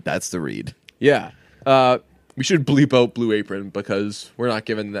 And that's the read. Yeah. We should bleep out Blue Apron because we're not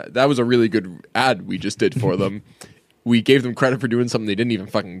giving that. That was a really good ad we just did for them. We gave them credit for doing something they didn't even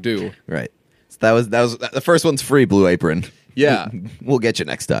fucking do. Right. So that was the first one's free, Blue Apron. Yeah. We'll get you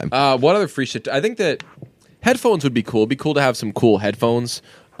next time. What other free shit? I think that headphones would be cool. It'd be cool to have some cool headphones.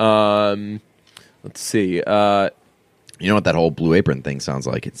 Let's see. You know what that whole Blue Apron thing sounds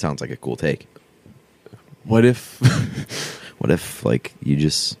like? It sounds like a cool take. What if What if, like,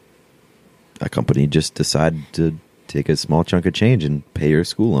 a company just decide to take a small chunk of change and pay your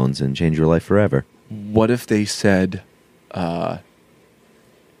school loans and change your life forever? what if they said,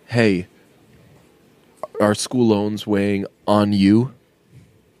 hey, are school loans weighing on you?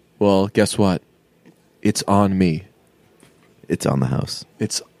 Well, guess what? It's on me. It's on the house.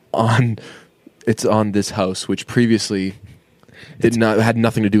 It's on this house, which previously had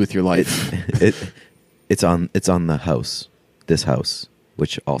nothing to do with your life. It's on the house. This house,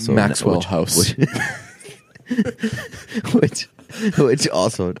 which also Maxwell House. which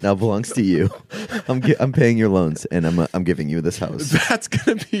also now belongs to you. I'm paying your loans, and I'm giving you this house. That's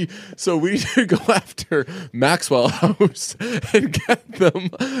gonna be so. We need to go after Maxwell House and get them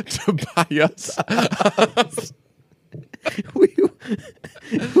to buy us. we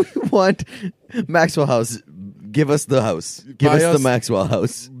want Maxwell House. Give us the house. Give Buy us the us- Maxwell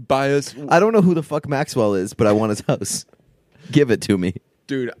House. Buy us, I don't know who the fuck Maxwell is, but I want his house. Give it to me.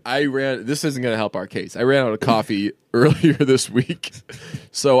 dude. This isn't gonna help our case. I ran out of coffee earlier this week,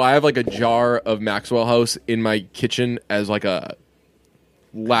 so I have like a jar of Maxwell House in my kitchen as like a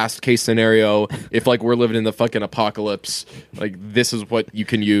last case scenario, if like we're living in the fucking apocalypse, like this is what you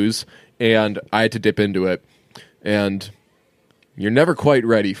can use. And I had to dip into it, and you're never quite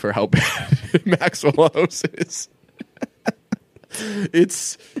ready for how bad Maxwell House is.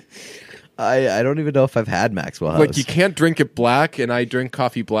 It's I don't even know if I've had Maxwell House. like you can't drink it black, and I drink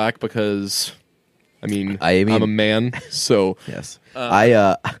coffee black because, I mean I'm a man, so Yes.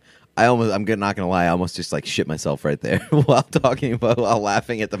 I'm not gonna lie, I almost just like shit myself right there while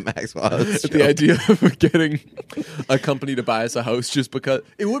laughing at the Maxwell House. the idea of getting a company to buy us a house just because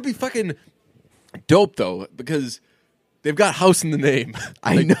it would be fucking dope though, because they've got house in the name.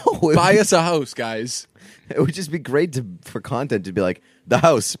 I know. Buy us a house, guys. It would just be great for content to be like the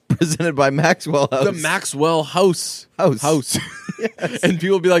house presented by Maxwell House. The Maxwell House. House. And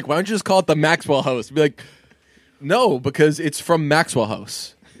people would be like, why don't you just call it the Maxwell House? Be like, no, because it's from Maxwell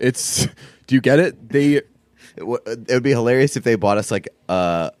House. It's, do you get it? It would be hilarious if they bought us like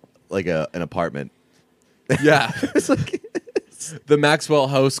an apartment. Yeah. It's like The Maxwell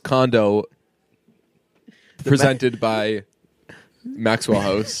House condo presented by Maxwell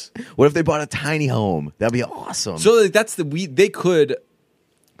House. what if they bought a tiny home? That'd be awesome. So like, that's they could.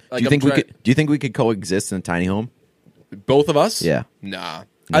 Like, do you think we could coexist in a tiny home? both of us? Yeah. Nah.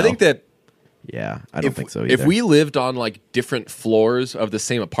 No. I think that Yeah, I don't think so either. if we lived on like different floors of the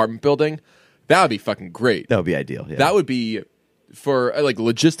same apartment building, that would be fucking great. that would be ideal. Yeah. That would be for like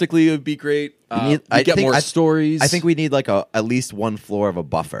logistically, it would be great. We get more stories. I think we need like at least one floor of a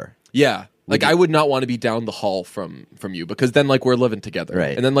buffer. Yeah. Like I would not want to be down the hall from you, because then like we're living together.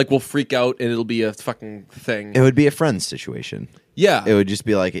 Right. And then like we'll freak out and it'll be a fucking thing. It would be a friends situation. Yeah. It would just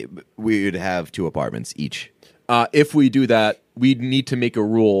be like we would have 2 apartments each. If we do that, we'd need to make a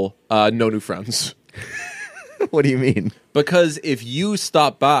rule, no new friends. What do you mean? Because if you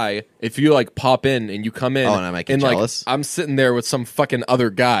stop by, if you like pop in and you come in, Oh, and I might get like, jealous? I'm sitting there with some fucking other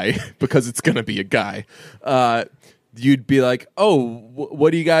guy because it's gonna be a guy. You'd be like, "Oh,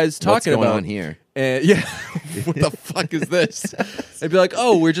 what are you guys talking going about on here?" And yeah, what the fuck is this? I'd be like,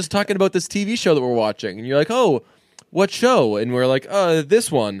 "Oh, we're just talking about this TV show that we're watching," and you're like, "Oh, what show?" And we're like, this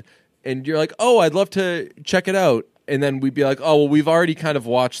one," and you're like, "Oh, I'd love to check it out." And then we'd be like, "Oh, well, we've already kind of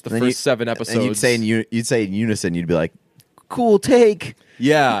watched the first 7 episodes." And you'd say in unison, you'd be like, "Cool take."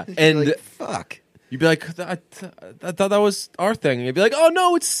 Yeah, and Like, fuck. you'd be like, I thought that was our thing. And you'd be like, oh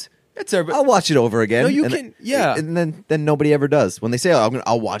no, it's everybody. I'll watch it over again. No, you And can- yeah. And then nobody ever does. When they say,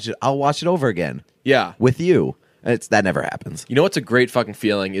 I'll watch it over again Yeah. with you. That never happens. You know what's a great fucking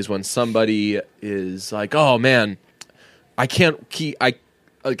feeling is when somebody is like, oh man, I can't keep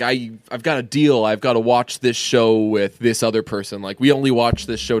I've got a deal. I've got to watch this show with this other person. Like we only watch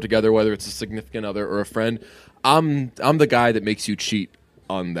this show together, whether it's a significant other or a friend. I'm the guy that makes you cheat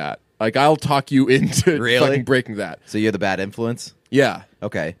on that. Like I'll talk you into Really? fucking breaking that. So you're the bad influence? Yeah.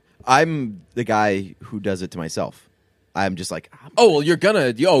 Okay. I'm the guy who does it to myself. I'm just like, Oh well, you're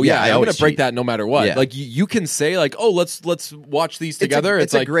gonna. Oh Yeah, yeah, I I'm gonna always break cheat. that no matter what. Yeah. Like you can say like, oh, let's watch these together.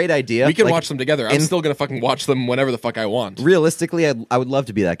 It's a like, great idea. We can Like, watch them together. I'm in- still gonna fucking watch them whenever the fuck I want. realistically, I would love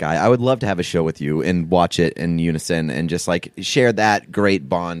to be that guy. I would love to have a show with you and watch it in unison and just like share that great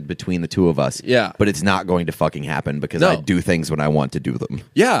bond between the two of us. Yeah. But it's not going to fucking happen because No. I do things when I want to do them.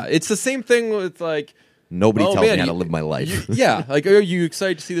 Yeah, it's the same thing with like. Nobody Oh, tells man, me how to you- live my life. Yeah, like, are you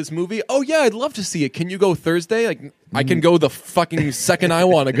excited to see this movie? Oh yeah, I'd love to see it. Can you go Thursday? Like, I can go the fucking second I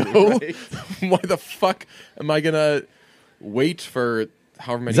want to go. Why the fuck am I gonna wait for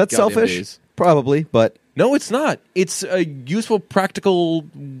however many? Is that goddamn selfish? days? Probably, but No, it's not. It's a useful, practical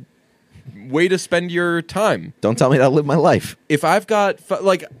way to spend your time. don't tell me how to live my life. If I've got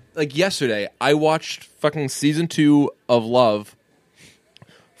like yesterday, I watched fucking season 2 of Love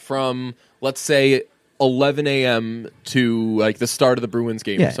from let's say 11 a.m. to like the start of the Bruins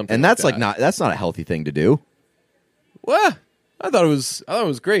game or Yeah, something. and that's like like that's not a healthy thing to do. Well, I thought it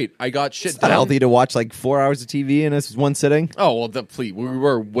was great. I got shit It's not done. healthy to watch like 4 hours of TV in this one sitting. Oh well, please, we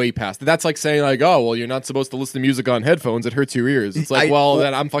were way past it. That's like saying like, oh well, you're not supposed to listen to music on headphones. It hurts your ears. It's like,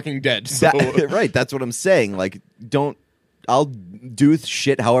 then I'm fucking dead. So. Right, that's what I'm saying. Like, I'll do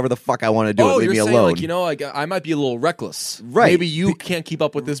shit however the fuck I want to do it. Leave you're me saying alone. like, you know, like I might be a little reckless. Right. Maybe you can't keep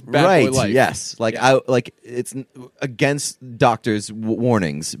up with this bad right? boy life. Yes. Like it's against doctors'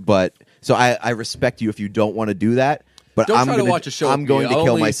 warnings, but so I respect you if you don't want to do that. But Don't I'm try to gonna, watch a show I'm with going me. to I'll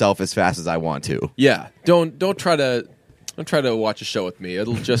kill only- myself as fast as I want to. Yeah. Don't try to watch a show with me.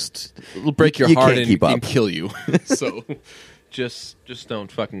 It'll break your You heart can't keep up. and kill you. So just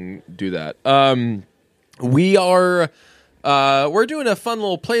don't fucking do that. We are we're doing a fun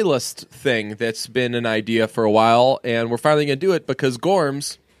little playlist thing that's been an idea for a while, and we're finally gonna do it because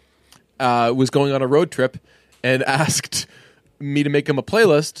Gorms was going on a road trip and asked me to make him a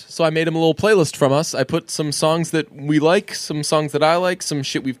playlist, so I made him a little playlist from us. I put some songs that we like, some songs that I like, some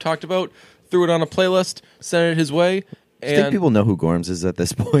shit we've talked about, threw it on a playlist, sent it his way. I think people know who Gorms is at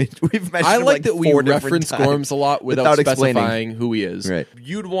this point. We've mentioned him like that we 4 different reference times Gorms a lot without explaining. specifying who he is. Right.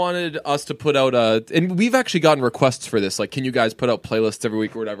 You'd wanted us to put out and we've actually gotten requests for this. Like, can you guys put out playlists every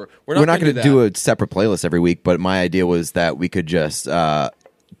week or whatever? We're not going to to do a separate playlist every week, but my idea was that we could just add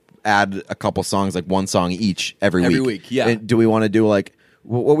a couple songs, like one song each every week. Every week, yeah. And do we want to do like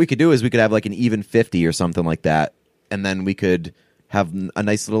what we could do is we could have like an even 50 or something like that, and then we could have a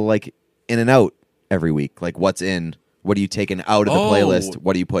nice little like in and out every week. Like, what's in? What are you taking out of the playlist?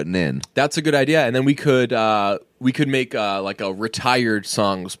 What are you putting in? That's a good idea. And then we could make like a retired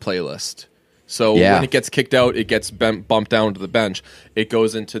songs playlist. So when it gets kicked out, it gets bumped down to the bench. It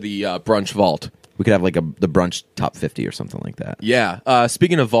goes into the brunch vault. We could have like the brunch top 50 or something like that. Yeah.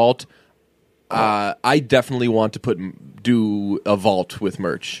 Speaking of vault, I definitely want to do a vault with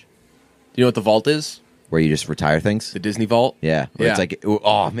merch. You know what the vault is? Where you just retire things? The Disney Vault? Yeah. Where it's like,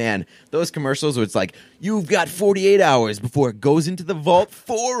 oh man, those commercials where it's like, you've got 48 hours before it goes into the vault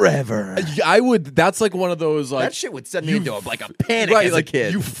forever. That's like one of those, like. That shit would send me into like a panic as a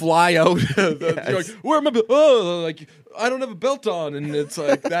kid. You fly out. You're like, where am I? Like, I don't have a belt on. And it's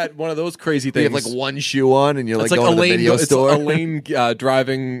like that, one of those crazy things. You have like one shoe on and you're like, it's going to the video store. It's Elaine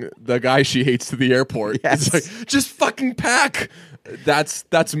driving the guy she hates to the airport. Yes. It's like, just fucking pack.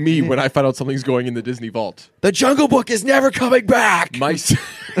 That's me when I find out something's going in the Disney Vault. The Jungle Book is never coming back.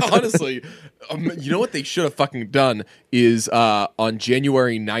 Honestly, you know what they should have fucking done is on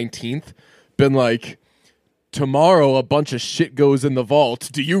January 19th, been like, tomorrow a bunch of shit goes in the vault.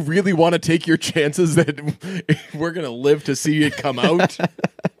 Do you really want to take your chances that we're going to live to see it come out?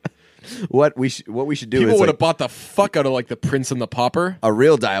 What we should do People is would have bought the fuck out of like the Prince and the Pauper. A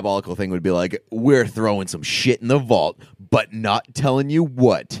real diabolical thing would be like, we're throwing some shit in the vault, but not telling you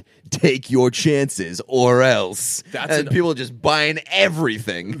what. Take your chances or else. People just buying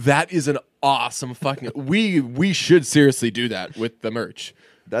everything. That is an awesome fucking. We should seriously do that with the merch.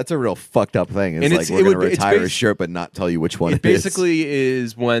 That's a real fucked up thing. It's like we're going to retire a shirt but not tell you which one it is. It basically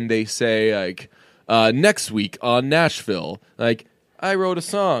is when they say like next week on Nashville, like, I wrote a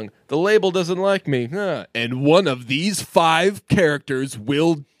song. The label doesn't like me. And one of these 5 characters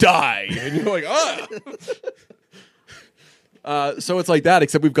will die. And you're like, so it's like that,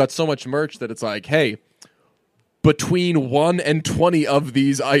 except we've got so much merch that it's like, hey, between 1 and 20 of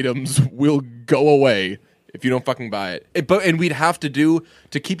these items will go away if you don't fucking buy it. And we'd have to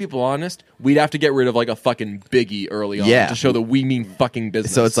keep people honest, we'd have to get rid of like a fucking biggie early on to show that we mean fucking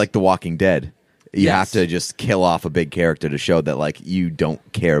business. So it's like The Walking Dead. You have to just kill off a big character to show that like you don't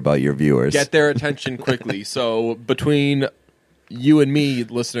care about your viewers. Get their attention quickly. So between you and me,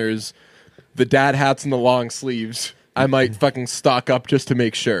 listeners, the dad hats and the long sleeves, I might fucking stock up just to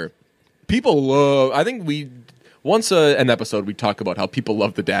make sure. People love. I think once an episode we talk about how people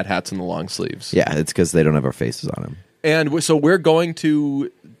love the dad hats and the long sleeves. Yeah, it's because they don't have our faces on them. And so we're going to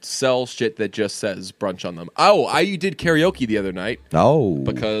sell shit that just says brunch on them. Oh, I did karaoke the other night. Oh.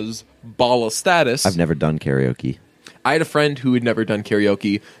 Because ball of status. I've never done karaoke. I had a friend who had never done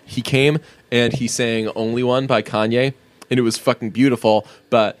karaoke. He came and he sang Only One by Kanye. And it was fucking beautiful.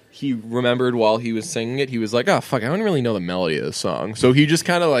 But he remembered while he was singing it, he was like, oh, fuck, I don't really know the melody of the song. So he just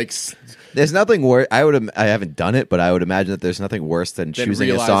kind of like... There's nothing worse. I haven't done it, but I would imagine that there's nothing worse than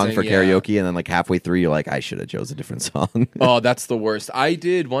choosing a song for karaoke and then like halfway through you're like, I should have chose a different song. Oh, that's the worst.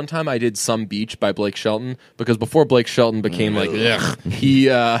 One time I did Some Beach by Blake Shelton because before Blake Shelton became like, he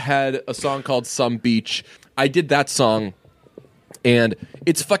had a song called Some Beach. I did that song and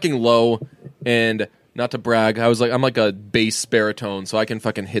it's fucking low and not to brag, I'm like a bass baritone, so I can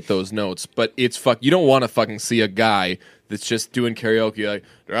fucking hit those notes. But you don't want to fucking see a guy that's just doing karaoke, like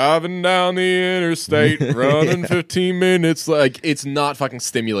driving down the interstate, running 15 minutes. Like, it's not fucking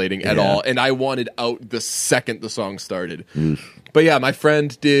stimulating at all. And I wanted out the second the song started. But yeah, my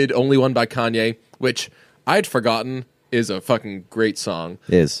friend did Only One by Kanye, which I'd forgotten is a fucking great song.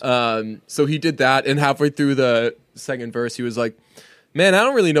 So he did that, and halfway through the second verse, he was like, man, I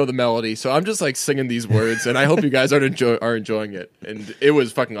don't really know the melody, so I'm just like singing these words, and I hope you guys are enjoying it. And it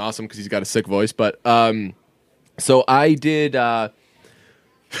was fucking awesome because he's got a sick voice. But so I did.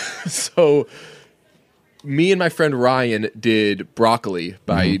 So me and my friend Ryan did Broccoli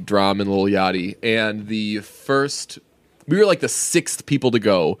by Drum and Lil Yachty, and we were like the 6th people to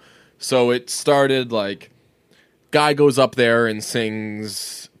go. So it started like, guy goes up there and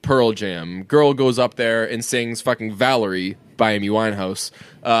sings Pearl Jam. Girl goes up there and sings fucking Valerie by Amy Winehouse.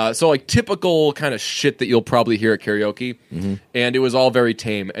 So like typical kind of shit that you'll probably hear at karaoke. And it was all very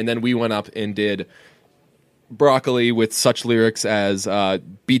tame. And then we went up and did Broccoli with such lyrics as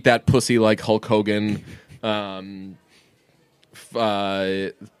 "Beat that pussy like Hulk Hogan," "Put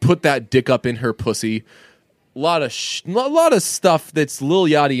that dick up in her pussy." A lot of stuff that's Lil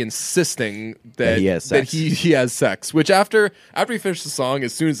Yachty insisting that he has sex. he has sex. Which after he finished the song,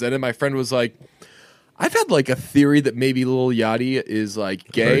 as soon as it ended, my friend was like, "I've had like a theory that maybe Lil Yachty is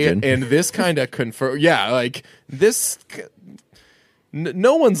like gay," Virgin. and this kind of confirmed. Yeah, like this.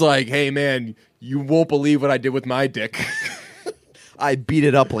 No one's like, "Hey man, you won't believe what I did with my dick." I beat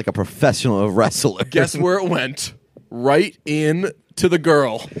it up like a professional wrestler. Guess where it went? Right in to the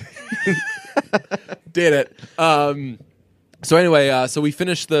girl. Did it. So anyway, so we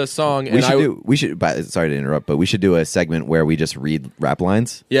finished the song, and sorry to interrupt, but we should do a segment where we just read rap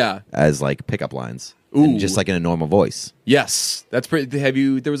lines as like pickup lines. Ooh. And just like in a normal voice. Yes, that's pretty.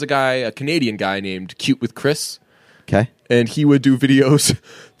 There was a Canadian guy named Cute with Chris. Okay. And he would do videos.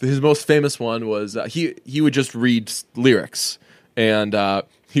 His most famous one was he would just read lyrics, and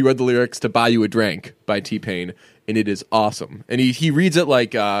he read the lyrics to "Buy You a Drink" by T-Pain, and it is awesome. And he reads it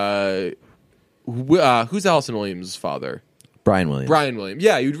like who's Allison Williams' father? Brian Williams. Brian Williams.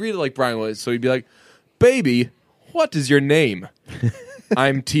 Yeah, you'd read it like Brian Williams. So he'd be like, "Baby, what is your name?"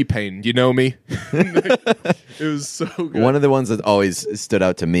 "I'm T-Pain. You know me?" It was so good. One of the ones that always stood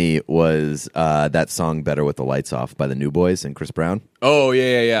out to me was that song "Better with the Lights Off" by the New Boys and Chris Brown. Oh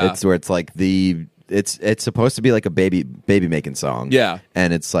yeah. It's where it's like it's supposed to be like a baby making song. Yeah.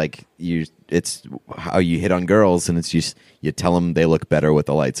 And it's like it's how you hit on girls, and it's just you tell them they look better with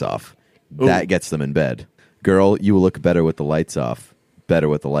the lights off. Ooh. That gets them in bed. Girl, you will look better with the lights off. Better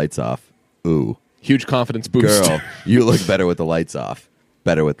with the lights off. Ooh. Huge confidence boost. Girl, you look better with the lights off.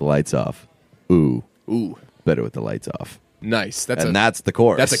 Better with the lights off. Ooh. Ooh. Better with the lights off. Nice. That's the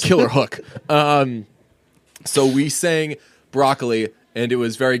chorus. That's a killer hook. So we sang Broccoli, and it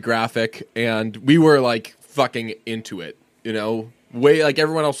was very graphic, and we were like fucking into it, you know? Way like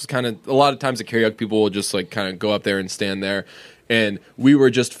everyone else was kind of, a lot of times at karaoke people will just like kind of go up there and stand there, and we were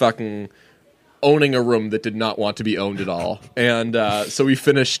just fucking owning a room that did not want to be owned at all. And so we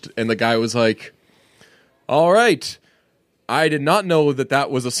finished, and the guy was like, "All right, I did not know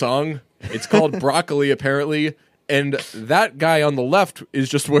that was a song. It's called Broccoli, apparently." And that guy on the left is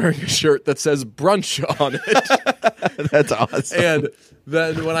just wearing a shirt that says brunch on it. That's awesome. And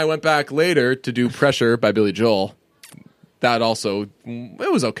then when I went back later to do Pressure by Billy Joel, that also,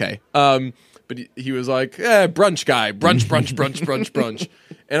 it was okay. But he was like, brunch guy, brunch.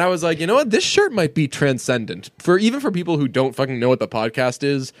 And I was like, you know what? This shirt might be transcendent. Even for people who don't fucking know what the podcast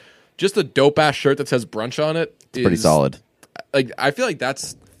is, just a dope-ass shirt that says brunch on it is pretty solid. Like, I feel like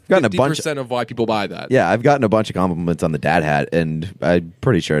that's Gotten a 50% of why people buy that. Yeah, I've gotten a bunch of compliments on the dad hat, and I'm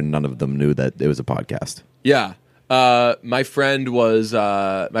pretty sure none of them knew that it was a podcast. Yeah. My friend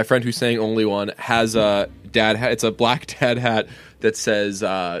who sang Only One has a dad hat. It's a black dad hat that says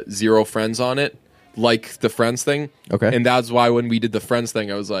 0 friends on it, like the Friends thing. Okay. And that's why when we did the Friends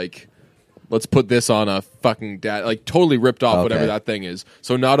thing, I was like, let's put this on a fucking dad, like totally ripped off whatever that thing is.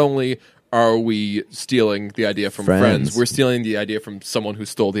 So not only are we stealing the idea from Friends, we're stealing the idea from someone who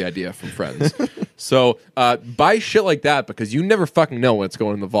stole the idea from Friends. So buy shit like that, because you never fucking know what's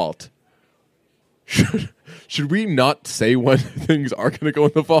going in the vault. Should we not say when things are going to go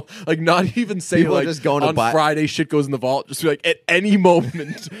in the vault? Like, not even say People like just going to on buy- Friday shit goes in the vault. Just be like, at any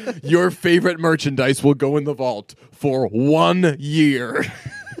moment, your favorite merchandise will go in the vault for 1 year.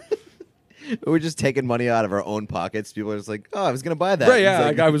 We're just taking money out of our own pockets. People are just like, "Oh, I was going to buy that." Right? Yeah, It's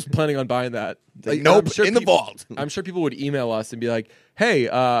like, like I was planning on buying that. like, nope, I'm sure in the people- vault. I'm sure people would email us and be like, "Hey,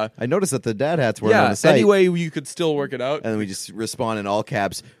 I noticed that the dad hats weren't on yeah, the site. anyway, you could still work it out." And then we just respond in all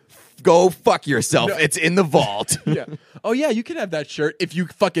caps, "Go fuck yourself. No. It's in the vault." Yeah. Oh yeah, you can have that shirt if you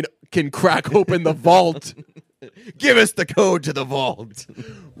fucking can crack open the vault. Give us the code to the vault.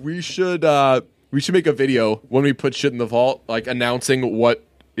 We should make a video when we put shit in the vault, like announcing what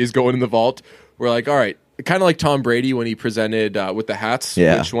is going in the vault. We're like, all right, kind of like Tom Brady when he presented with the hats,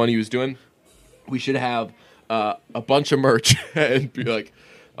 which one he was doing. We should have a bunch of merch and be like,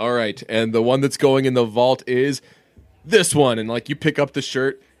 all right, and the one that's going in the vault is this one, and like you pick up the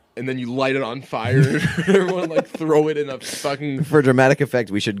shirt and then you light it on fire. Everyone like throw it in a fucking. For dramatic effect,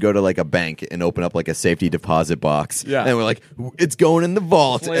 we should go to like a bank and open up like a safety deposit box. Yeah. And we're like, "It's going in the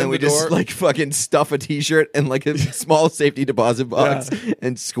vault." Slam and we the just door. like fucking stuff a t-shirt and like a small safety deposit box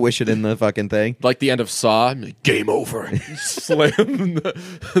and squish it in the fucking thing. Like the end of Saw, I'm like, game over. Slam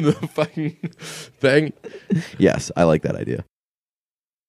the fucking thing. Yes, I like that idea.